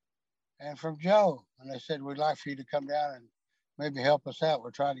Wahoo and from Joe, and they said, we'd like for you to come down and maybe help us out.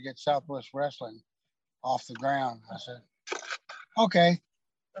 We're trying to get Southwest Wrestling off the ground. I said, okay,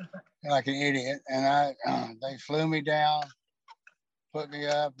 like an idiot. And they flew me down, put me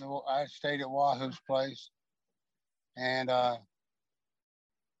up. I stayed at Wahoo's place. And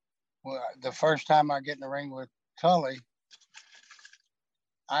the first time I get in the ring with Tully,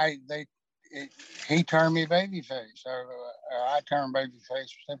 he turned me babyface, or I turned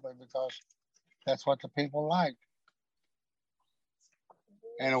babyface simply because that's what the people liked.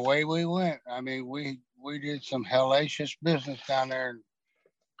 And away we went. I mean, we did some hellacious business down there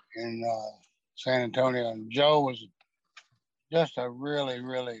in San Antonio. And Joe was just a really,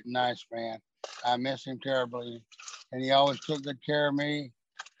 really nice man. I miss him terribly. And he always took good care of me.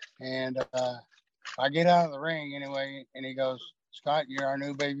 And I get out of the ring anyway, and he goes, Scott, you're our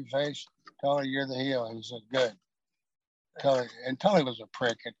new baby face. Tully, you're the heel. He said, good. Tully was a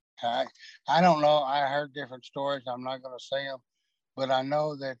prick at the time. I don't know. I heard different stories. I'm not going to say them. But I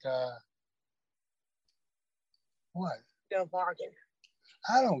know that, what? No bargain.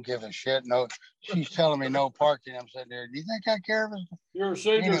 I don't give a shit. No, she's telling me no parking. I'm sitting there. Do you think I care? You're a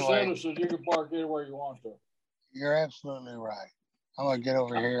senior citizen. You can park anywhere you want to. You're absolutely right. I'm going to get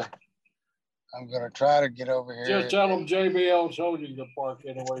over here. I'm going to try to get over here. Just tell them JBL told you to park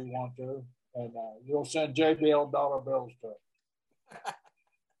anywhere you want to. And you'll send JBL dollar bills to it.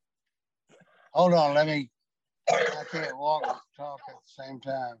 Hold on. I can't walk and talk at the same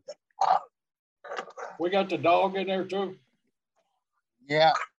time. We got the dog in there too?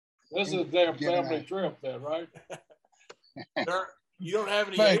 Yeah. This is a damn family trip then, right? You don't have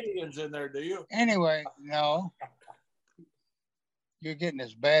any aliens in there, do you? Anyway, no. You're getting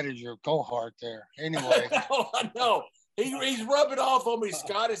as bad as your cohort there. Anyway. I know. He's rubbing off on me,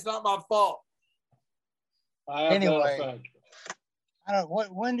 Scott. It's not my fault. Anyway,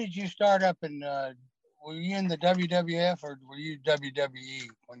 when did you start up in were you in the WWF or were you WWE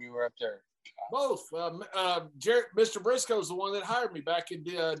when you were up there? Both. Mr. Briscoe's the one that hired me back in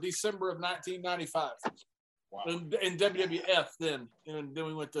December of 1995. Wow. In WWF then. And then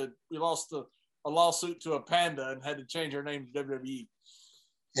we lost a lawsuit to a panda and had to change our name to WWE.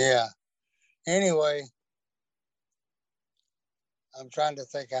 Yeah. Anyway, I'm trying to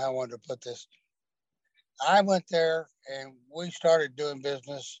think how I wanted to put this. I went there and we started doing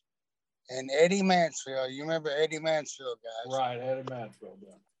business. And Eddie Mansfield, you remember Eddie Mansfield, guys? Right, Eddie Mansfield,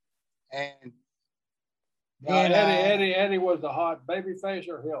 yeah. And Eddie was the hot baby face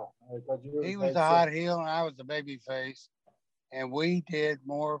or heel? He was the hot heel and I was the baby face. And we did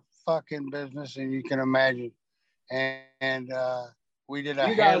more fucking business than you can imagine. And we did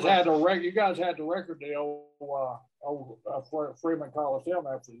you guys had the record deal for Freeman Coliseum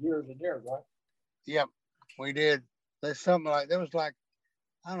after years and years, right? Yep, we did. There was like,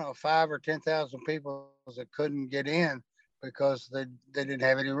 I don't know, 5,000 or 10,000 people that couldn't get in because they didn't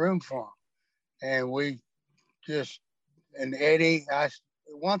have any room for them. And Eddie,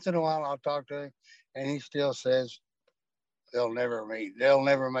 once in a while I'll talk to him. and he still says they'll never meet. They'll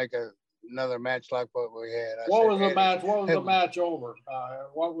never make another match like what we had. What was the match? What was the match over?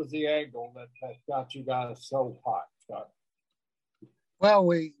 What was the angle that got you guys so hot, Scott? Well,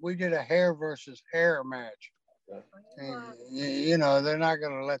 we did a hair versus hair match. Okay. And, you know, they're not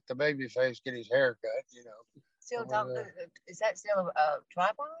going to let the baby face get his hair cut, you know. Still talking? Is that still a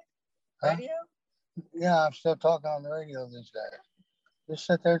tripod? Radio? Yeah, I'm still talking on the radio these days. Just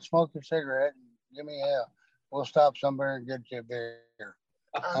sit there and smoke your cigarette and give me hell. We'll stop somewhere and get you a beer.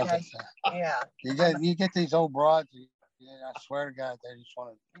 Okay. Yeah. You get these old broads. I swear to God, they just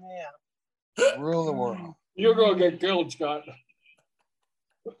want to rule the world. You're gonna get killed, Scott.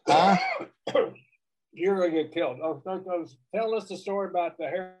 Huh? You're gonna get killed. Oh, tell us the story about the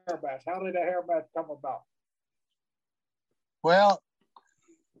hair match. How did the hair match come about? Well,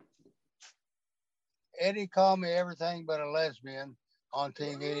 Eddie called me everything but a lesbian on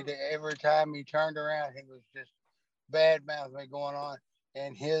TV. Every time he turned around, he was just bad mouthing me going on.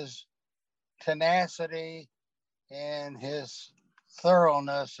 And his tenacity and his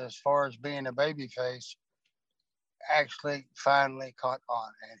thoroughness as far as being a baby face actually finally caught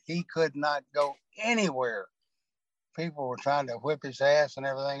on. And he could not go anywhere. People were trying to whip his ass and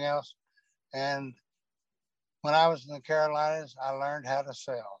everything else. And when I was in the Carolinas, I learned how to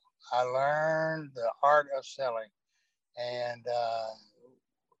sell. I learned the art of selling. And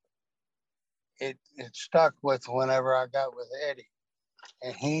it stuck with whenever I got with Eddie.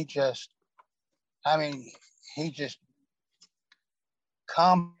 And he just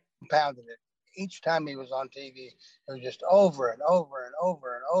compounded it. Each time he was on TV, it was just over and over and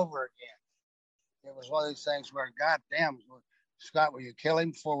over and over again. It was one of these things where, God damn, Scott, will you kill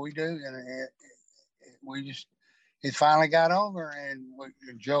him before we do? And it finally got over, and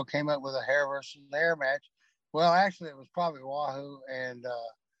Joe came up with a hair versus hair match. Well, actually, it was probably Wahoo and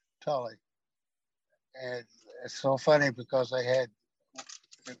Tully. And it's so funny because they had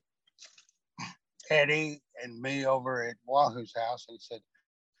Eddie and me over at Wahoo's house, and he said,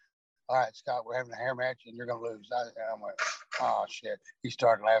 all right, Scott, we're having a hair match and you're going to lose. And I went, oh, shit. He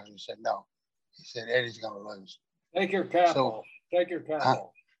started laughing and said, no. He said, Eddie's going to lose. Take your cap off. Take your cap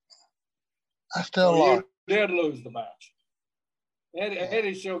off. I still lost. You did lose the match.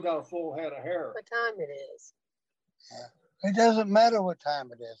 Eddie still got a full head of hair. What time it is? Yeah. It doesn't matter what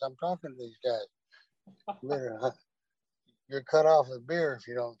time it is. I'm talking to these guys. You're cut off with beer if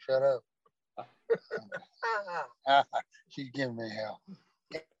you don't shut up. She's giving me hell.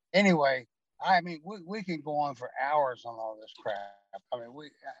 Anyway, I mean, we can go on for hours on all this crap. I mean,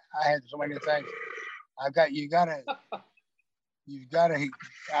 I had so many things. I've got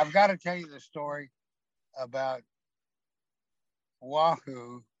to tell you the story about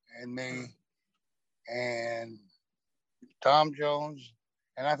Wahoo and me and Tom Jones,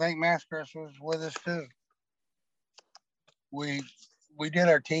 and I think Mascaras was with us too. We did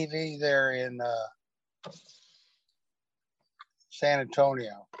our TV there in San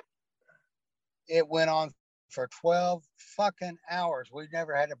Antonio. It went on for 12 fucking hours. We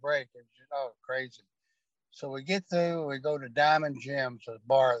never had a break. It was just, crazy. So we get through, we go to Diamond Jim's, a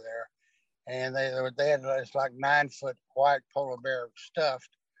bar there, and they had this like 9-foot white polar bear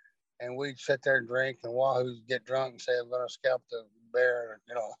stuffed, and we'd sit there and drink, and Wahoo's get drunk and say, I'm going to scalp the bear,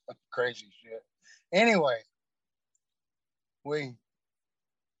 crazy shit. Anyway, we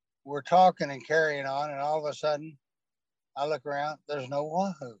were talking and carrying on, and all of a sudden, I look around, there's no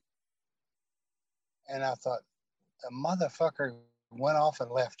Wahoo. And I thought, the motherfucker went off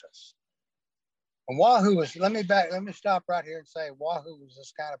and left us. And Wahoo was, let me stop right here and say, Wahoo was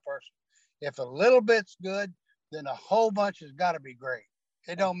this kind of person. If a little bit's good, then a whole bunch has got to be great.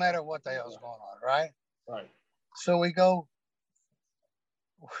 It don't matter what the hell's going on, right? Right. So we're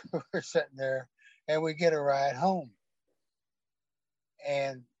sitting there, and we get a ride home.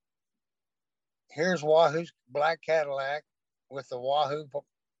 And here's Wahoo's black Cadillac with the Wahoo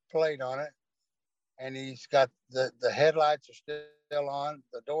plate on it. And he's got the headlights are still on.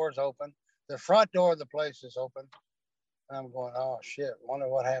 The door's open. The front door of the place is open. And I'm going, oh, shit, wonder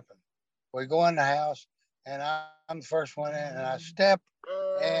what happened. We go in the house, and I'm the first one in, and I step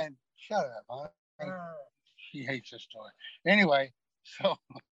and shut up, honey. She hates this story. Anyway, so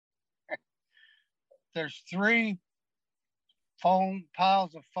there's 3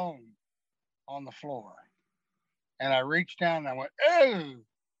 piles of foam on the floor. And I reached down and I went, oh,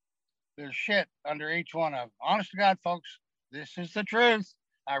 there's shit under each one of them. Honest to God, folks, this is the truth.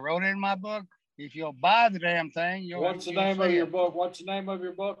 I wrote it in my book. If you'll buy the damn thing, What's the name of your book? What's the name of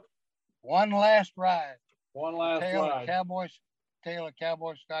your book? One Last Ride. One Last Ride. Tale of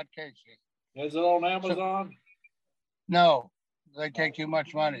Cowboy Scott Casey. Is it on Amazon? No, they take too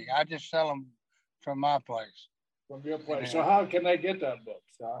much money. I just sell them from my place. From your place. So how can they get that book,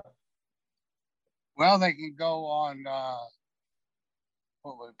 Scott? Well, they can go on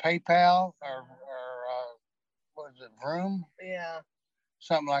PayPal or what is it, Vroom? Yeah.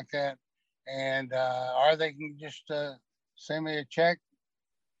 Something like that. And or they can just send me a check.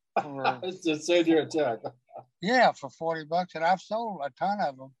 Just send you a check. Yeah, for $40. And I've sold a ton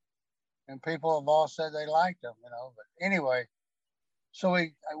of them. And people have all said they liked them, But anyway, so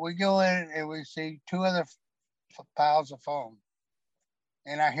we go in and we see two other piles of foam.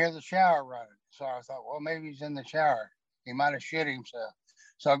 And I hear the shower running. So I thought, well, maybe he's in the shower. He might have shit himself.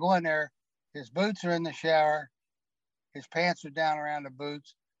 So I go in there. His boots are in the shower. His pants are down around the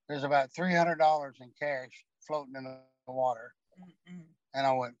boots. There's about $300 in cash floating in the water. Mm-mm. And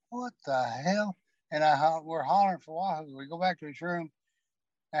I went, what the hell? And we're hollering for Wahoo. We go back to his room.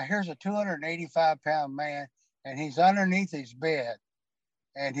 Now here's a 285-pound man, and he's underneath his bed.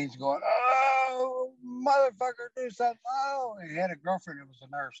 And he's going, oh, motherfucker, do something. Oh, and he had a girlfriend who was a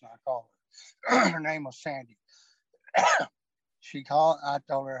nurse, and I called her. Her name was Sandy. She called. I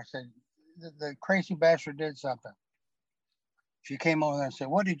told her, I said, the crazy bastard did something. She came over there and said,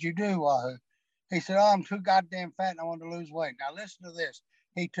 what did you do, Wahoo? He said, oh, I'm too goddamn fat and I want to lose weight. Now listen to this.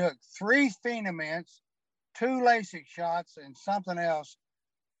 He took 3 Phenaments, 2 LASIK shots, and something else,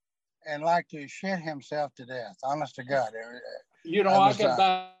 and like to shit himself to death. Honest to God. I can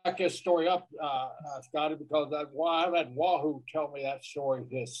back his story up, Scotty, because I've had Wahoo tell me that story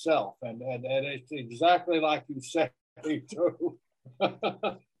himself, and it's exactly like you said, too.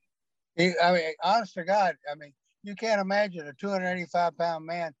 Honest to God, you can't imagine a 285-pound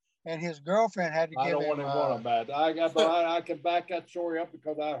man, and his girlfriend had to give him. I don't want him bad. I can back that story up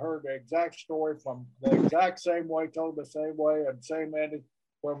because I heard the exact story from the exact same way, told the same way, and same ending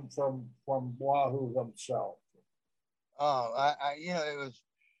from Wahoo himself. Oh, it was.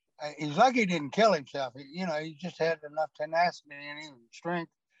 He's lucky he didn't kill himself. He just had enough tenacity and even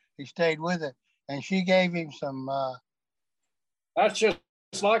strength. He stayed with it, and she gave him some. That's just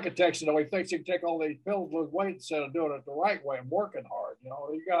like a Texan, though. He thinks he can take all these pills with weight instead of doing it the right way and working hard.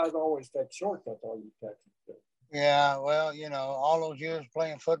 You guys always take shortcuts, all you Texans do. Yeah, well, all those years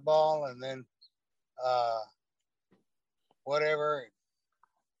playing football and then whatever.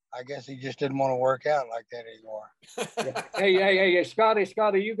 I guess he just didn't want to work out like that anymore. Hey,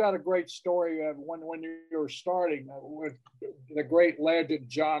 Scotty, you got a great story of when you were starting with the great legend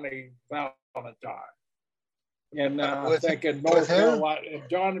Johnny Valentine. And I think in North Carolina,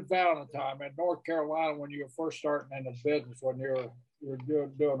 John Valentine in North Carolina, when you were first starting in the business, when you were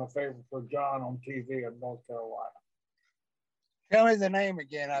doing a favor for John on TV in North Carolina. Tell me the name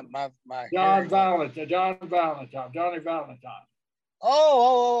again. Johnny Valentine.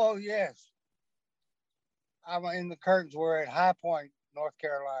 Oh, yes. I'm in the curtains. We're at High Point, North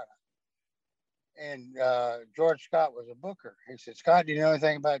Carolina. And George Scott was a booker. He said, Scott, do you know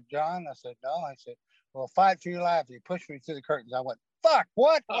anything about John? I said, no. I said, well, fight for your life. He pushed me through the curtains. I went, fuck,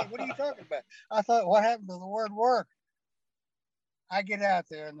 what? What are you talking about? I thought, what happened to the word work? I get out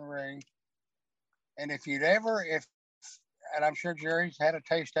there in the ring. And and I'm sure Jerry's had a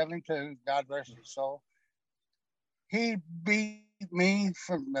taste of him too, God rest his soul. He beat me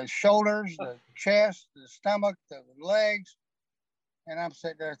from the shoulders, the chest, the stomach, the legs. And I'm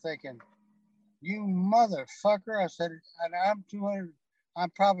sitting there thinking, you motherfucker. I said, and I'm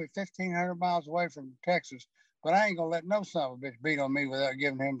probably 1,500 miles away from Texas, but I ain't going to let no son of a bitch beat on me without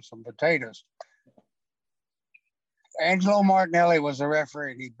giving him some potatoes. Angelo Martinelli was the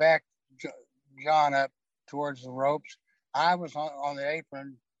referee. He backed John up towards the ropes. I was on the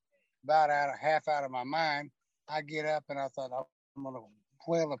apron about half out of my mind. I get up and I thought, I'm going to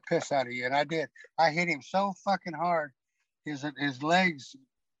whale the piss out of you. And I did. I hit him so fucking hard. His legs,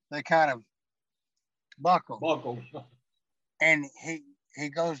 they kind of buckled. And he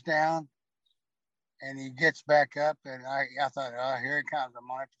goes down and he gets back up. And I thought, oh, here he comes. I'm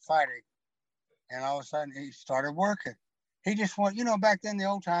going to have to fight him. And all of a sudden he started working. He just back then the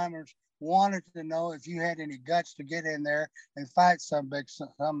old timers wanted to know if you had any guts to get in there and fight some big son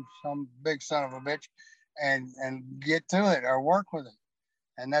of a bitch and get through it or work with it.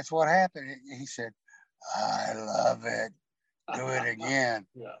 And that's what happened. He said, I love it. Do it again.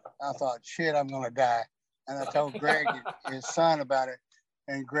 Yeah. I thought, shit, I'm going to die. And I told Greg, his son, about it.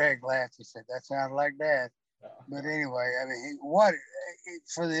 And Greg laughed. He said, that sounds like Dad. But anyway,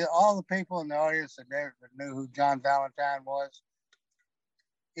 for all the people in the audience that never knew who John Valentine was,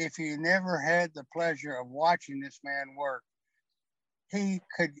 if you never had the pleasure of watching this man work,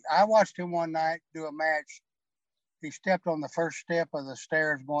 I watched him one night do a match. He stepped on the first step of the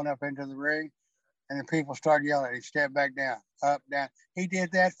stairs going up into the ring, and the people started yelling. He stepped back down, up, down. He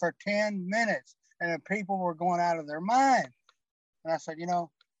did that for 10 minutes, and the people were going out of their mind. And I said, you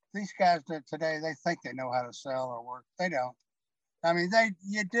know, these guys that today, they think they know how to sell or work. They don't. I mean,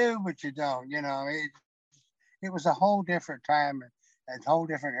 you do, but you don't. You know, it was a whole different time and a whole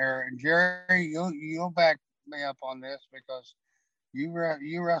different era. And Jerry, you'll back me up on this because you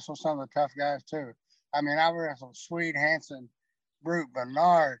wrestle some of the tough guys too. I mean, I wrestled Swede Hansen, Brute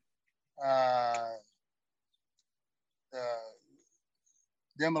Bernard,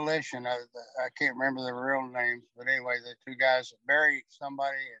 Demolition. I can't remember the real names, but anyway, the two guys, Barry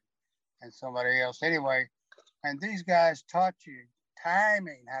somebody and somebody else. Anyway, and these guys taught you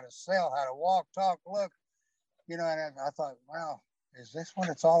timing, how to sell, how to walk, talk, look. You know, and I thought, wow, is this what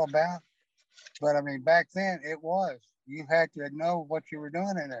it's all about? But I mean, back then it was. You had to know what you were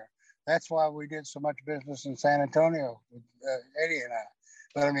doing in there. That's why we did so much business in San Antonio with Eddie and I.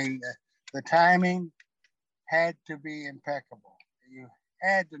 But I mean, the timing had to be impeccable. You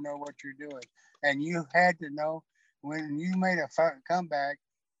had to know what you're doing. And you had to know when you made a comeback,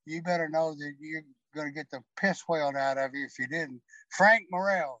 you better know that you're going to get the piss whaled out of you if you didn't. Frank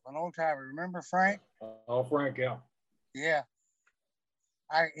Morrell, an old timer. Remember Frank? Oh, Frank, yeah. Yeah.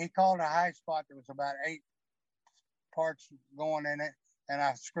 He called a high spot that was about 8 parts going in it, and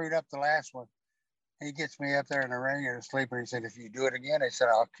I screwed up the last one. He gets me up there in the ring in a sleeper. He said, if you do it again, he said,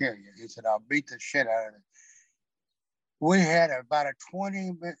 I'll kill you. He said, I'll beat the shit out of it. We had about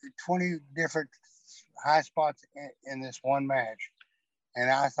 20 different high spots in this one match.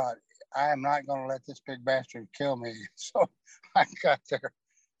 And I thought, I am not going to let this big bastard kill me. So I got there,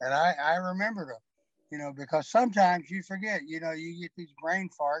 and I remembered them, you know, because sometimes you forget, you know, you get these brain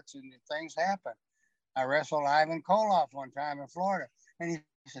farts and things happen. I wrestled Ivan Koloff one time in Florida, and he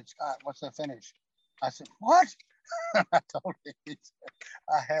said, Scott, what's the finish? I said, what? I told him,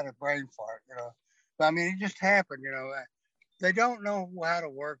 I had a brain fart, you know. But I mean, it just happened, you know. They don't know how to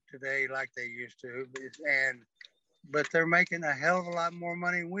work today like they used to, but they're making a hell of a lot more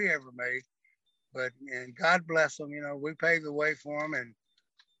money than we ever made. And God bless them, you know, we paved the way for them. And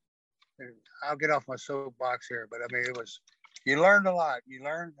I'll get off my soapbox here, but I mean, you learned a lot. You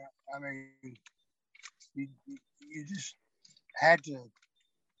learned, I mean, you just had to.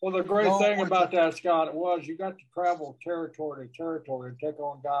 Well, the great thing about that, Scott, was you got to travel territory to territory and take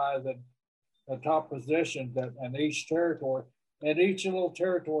on guys at the top positions in each territory. And each little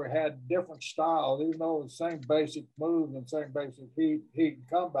territory had different styles, even though the same basic moves and same basic heat and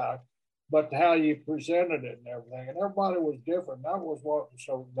comeback, but how you presented it and everything. And everybody was different. That was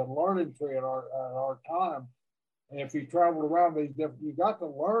so the learning tree at our time. And if you traveled around these different, you got to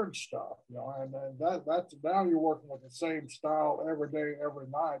learn stuff, you know, and that's now you're working with the same style every day, every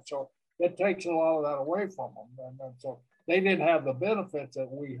night. So it takes a lot of that away from them. And so they didn't have the benefits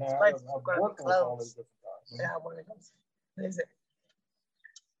that we have of working with all these different guys. Yeah, one of them. Is it?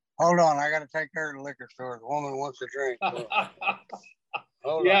 Hold on, I got to take care of the liquor store. The woman wants a drink.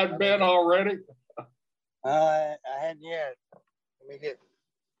 You hadn't been already? I hadn't yet. Let me get.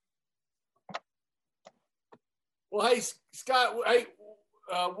 Well, hey, Scott, hey,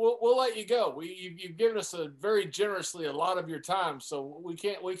 we'll let you go. You've given us very generously a lot of your time, so we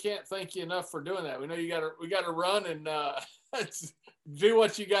can't thank you enough for doing that. We know we got to run and do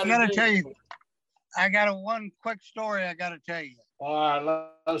what you got to do. I got to tell you, I got one quick story I got to tell you. All right,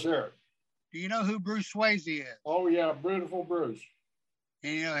 let's hear it. Do you know who Bruce Swayze is? Oh yeah, beautiful Bruce.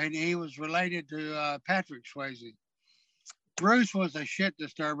 You know, and he was related to Patrick Swayze. Bruce was a shit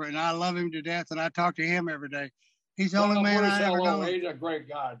disturber, and I love him to death, and I talk to him every day. He's the only man I ever know. He's a great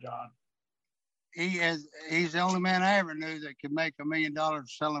guy, John. He's the only man I ever knew that could make $1 million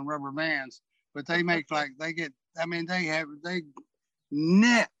selling rubber bands. But they make they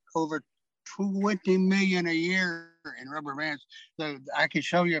net over $20 million a year in rubber bands. So I could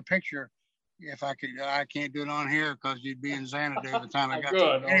show you a picture if I could. I can't do it on here because you'd be in Xanadu by the time I got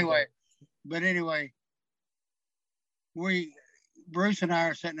to. Anyway, but anyway, Bruce and I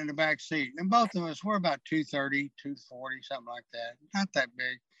are sitting in the back seat, and both of us, we're about 230, 240, something like that. Not that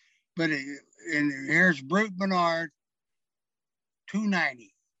big. But and here's Brute Bernard,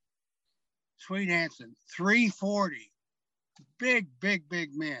 290. Swede Hansen, 340. Big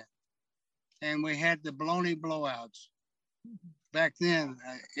men. And we had the bologna blowouts. Back then,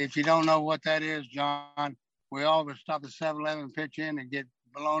 if you don't know what that is, John, we always stop at 7-Eleven, pitch in and get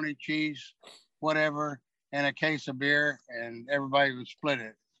bologna, cheese, whatever, and a case of beer, and everybody would split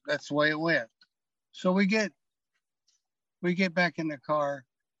it. That's the way it went. So we get back in the car,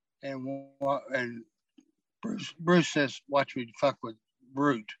 and Bruce says, watch me fuck with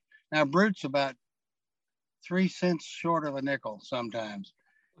Brute. Now, Brute's about 3 cents short of a nickel sometimes.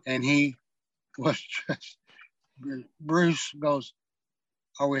 And he was just, Bruce goes,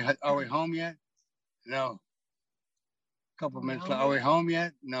 are we home yet? No. A couple minutes later, are we home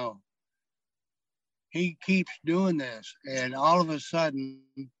yet? No. He keeps doing this, and all of a sudden,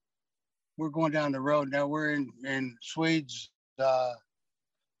 we're going down the road. Now we're in Swedes. I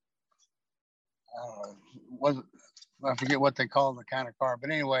forget what they call the kind of car, but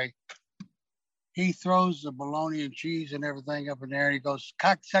anyway, he throws the bologna and cheese and everything up in there, and he goes,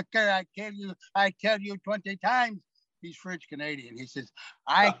 "Cocksucker! I tell you 20 times." He's French Canadian. He says,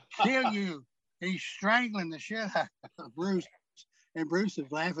 "I kill you." He's strangling the shit out of Bruce, and Bruce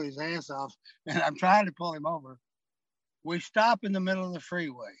is laughing his ass off, and I'm trying to pull him over. We stop in the middle of the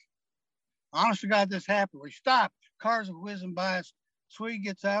freeway. Honest to God, this happened. We stop. Cars are whizzing by us. Swede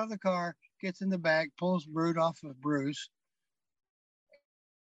gets out of the car, gets in the back, pulls Brute off of Bruce.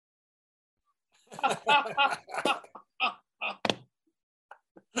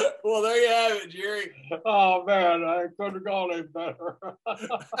 Well, there you have it, Jerry. Oh, man, I couldn't have gone any better.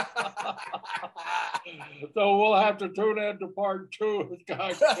 So we'll have to tune in to part 2.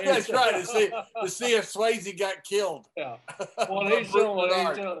 That's right, to see if Swayze got killed. Yeah. Well, he's still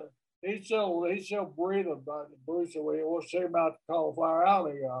breathing, but Bruce, we'll see him out the Cauliflower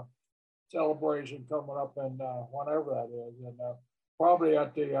Alley celebration coming up in whenever that is. And probably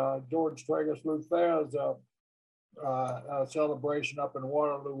at the George Tragus Luthez celebration up in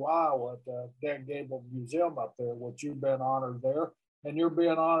Waterloo, Iowa, at the Dan Gable Museum up there, which you've been honored there, and you're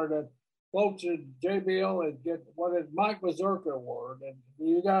being honored at folks at JBL and get what is Mike Mazurka Award. And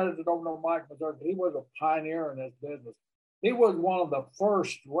you guys that don't know Mike Mazurka, he was a pioneer in this business. He was one of the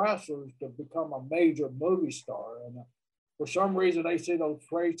first wrestlers to become a major movie star, and for some reason they see those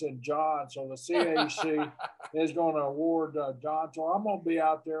traits in John, so the CAC is going to award John. So I'm going to be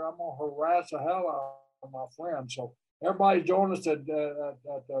out there. I'm going to harass the hell out of my friends. So everybody join us at the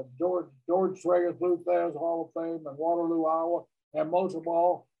George Tragus Luthez Hall of Fame in Waterloo, Iowa, and most of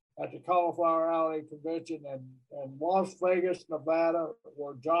all at the Cauliflower Alley Convention in Las Vegas, Nevada,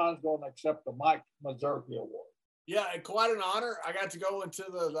 where John's going to accept the Mike Mazurka Award. Yeah, quite an honor. I got to go into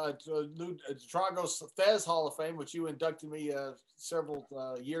the Tragos Thez Hall of Fame, which you inducted me several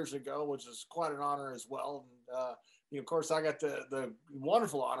years ago, which is quite an honor as well. And of course, I got the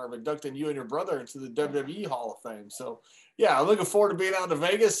wonderful honor of inducting you and your brother into the WWE Hall of Fame. So, yeah, I'm looking forward to being out in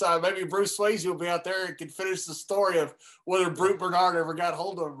Vegas. Maybe Bruce Swayze will be out there and can finish the story of whether Brute Bernard ever got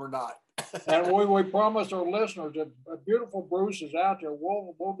hold of him or not. And we promised our listeners that beautiful Bruce is out there.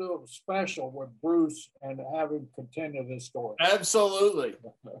 We'll do a special with Bruce and have him continue this story. Absolutely.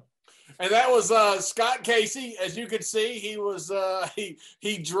 And that was Scott Casey. As you can see, he was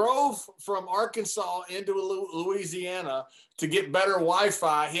he drove from Arkansas into Louisiana to get better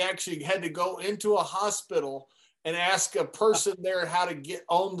Wi-Fi. He actually had to go into a hospital and ask a person there how to get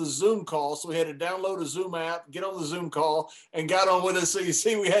on the Zoom call. So we had to download a Zoom app, get on the Zoom call, and got on with us. So you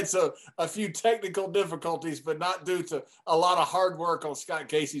see we had a few technical difficulties, but not due to a lot of hard work on Scott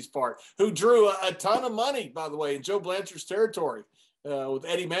Casey's part, who drew a ton of money, by the way, in Joe Blanchard's territory with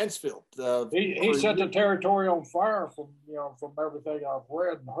Eddie Mansfield. He set the territory on fire from everything I've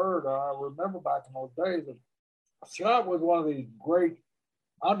read and heard. I remember back in those days that Scott was one of these great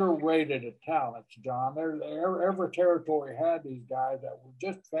underrated talents, John. Every territory had these guys that were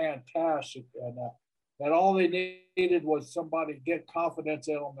just fantastic, and that all they needed was somebody to get confidence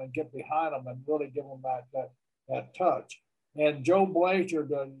in them and get behind them and really give them that touch. And Joe Blanchard,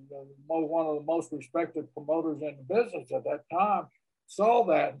 one of the most respected promoters in the business at that time, saw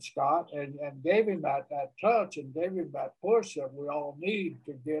that in Scott and gave him that touch and gave him that push that we all need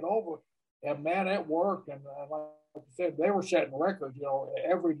to get over. And man, it worked. And like I said, they were setting records,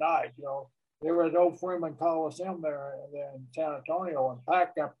 every night. They were at Old Freeman Coliseum there in San Antonio and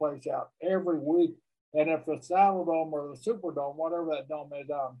packed that place out every week. And if the Saddledome or the Superdome, whatever that dome is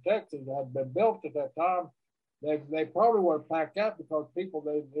out in Texas, had been built at that time, they probably would have packed out because it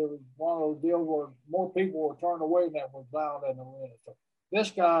was one of those deals where more people were turned away than was allowed in the arena. So this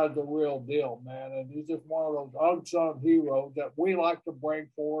guy is the real deal, man. And he's just one of those unsung heroes that we like to bring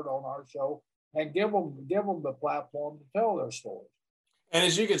forward on our show and give them the platform to tell their stories. And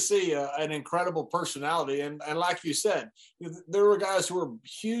as you can see, an incredible personality. And like you said, there were guys who were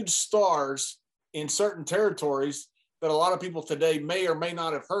huge stars in certain territories that a lot of people today may or may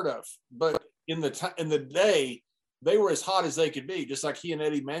not have heard of. But in the day, they were as hot as they could be, just like he and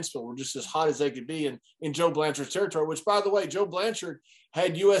Eddie Mansfield were just as hot as they could be in Joe Blanchard's territory, which, by the way, Joe Blanchard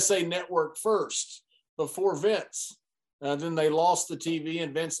had USA Network first before Vince. Then they lost the TV,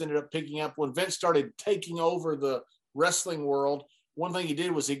 and Vince ended up picking up. When Vince started taking over the wrestling world, one thing he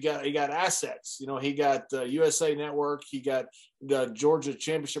did was he got assets. He got USA Network. He got the Georgia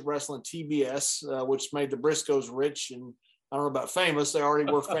Championship Wrestling, TBS, which made the Briscoes rich, and I don't know about famous. They already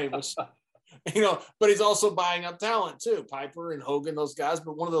were famous. but he's also buying up talent too. Piper and Hogan, those guys.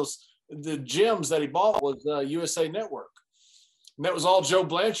 But one of the gems that he bought was USA Network. And that was all Joe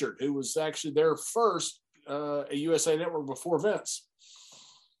Blanchard, who was actually there first at USA Network before Vince.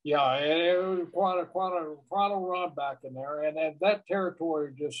 Yeah, it was quite a run back in there, and that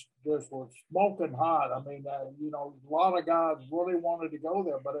territory just was smoking hot. I mean, a lot of guys really wanted to go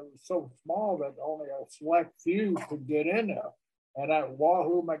there, but it was so small that only a select few could get in there. And that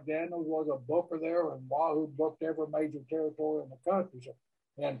Wahoo McDaniels was a booker there, and Wahoo booked every major territory in the country. So,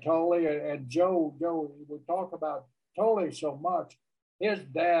 and Tully and Joe, we talk about Tully so much. His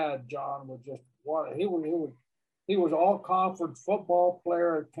dad, John, was just he was all-conference football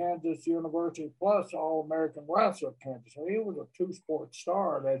player at Kansas University, plus all-American wrestler at Kansas. So he was a two-sport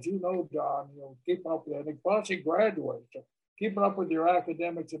star. And as you know, John, keeping up with that. And plus, he graduated. So keeping up with your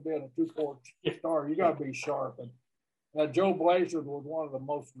academics and being a two-sport star, you got to be sharp. And Joe Blanchard was one of the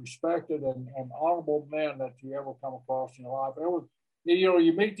most respected and honorable men that you ever come across in your life. It was,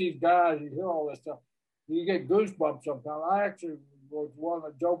 you meet these guys, you hear all this stuff, you get goosebumps sometimes. I actually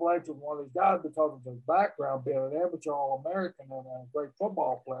was Joe Blanchard was one of these guys because of his background being an amateur All-American and a great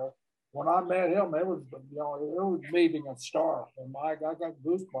football player. When I met him, it was meeting a star, and I got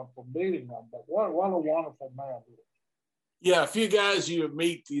goosebumps from meeting him. But what a wonderful man he was. Yeah, a few guys you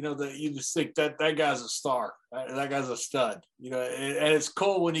meet, that you just think that guy's a star, that guy's a stud, and it's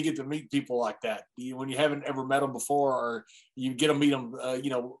cool when you get to meet people like that. When you haven't ever met them before, or you get to meet them,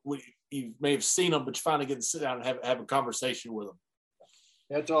 you may have seen them, but you finally get to sit down and have a conversation with them.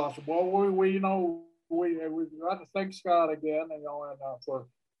 That's awesome. Well, we got to thank Scott again, and for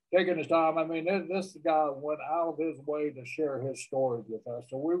taking his time. I mean, this guy went out of his way to share his stories with us,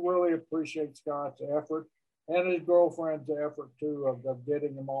 so we really appreciate Scott's effort and his girlfriend's effort too of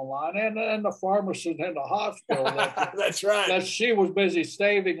getting him online, and the pharmacist in the hospital. That's right. That she was busy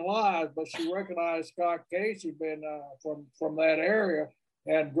saving lives, but she recognized Scott Casey being from that area,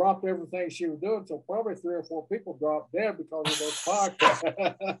 and dropped everything she was doing. So probably 3 or 4 people dropped dead because of this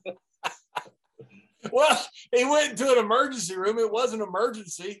podcast. Well, he went into an emergency room. It was an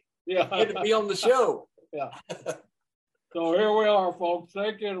emergency. Yeah. He had to be on the show. Yeah. So here we are, folks.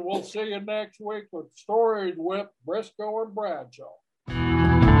 Thank you, and we'll see you next week with Stories with Briscoe and Bradshaw.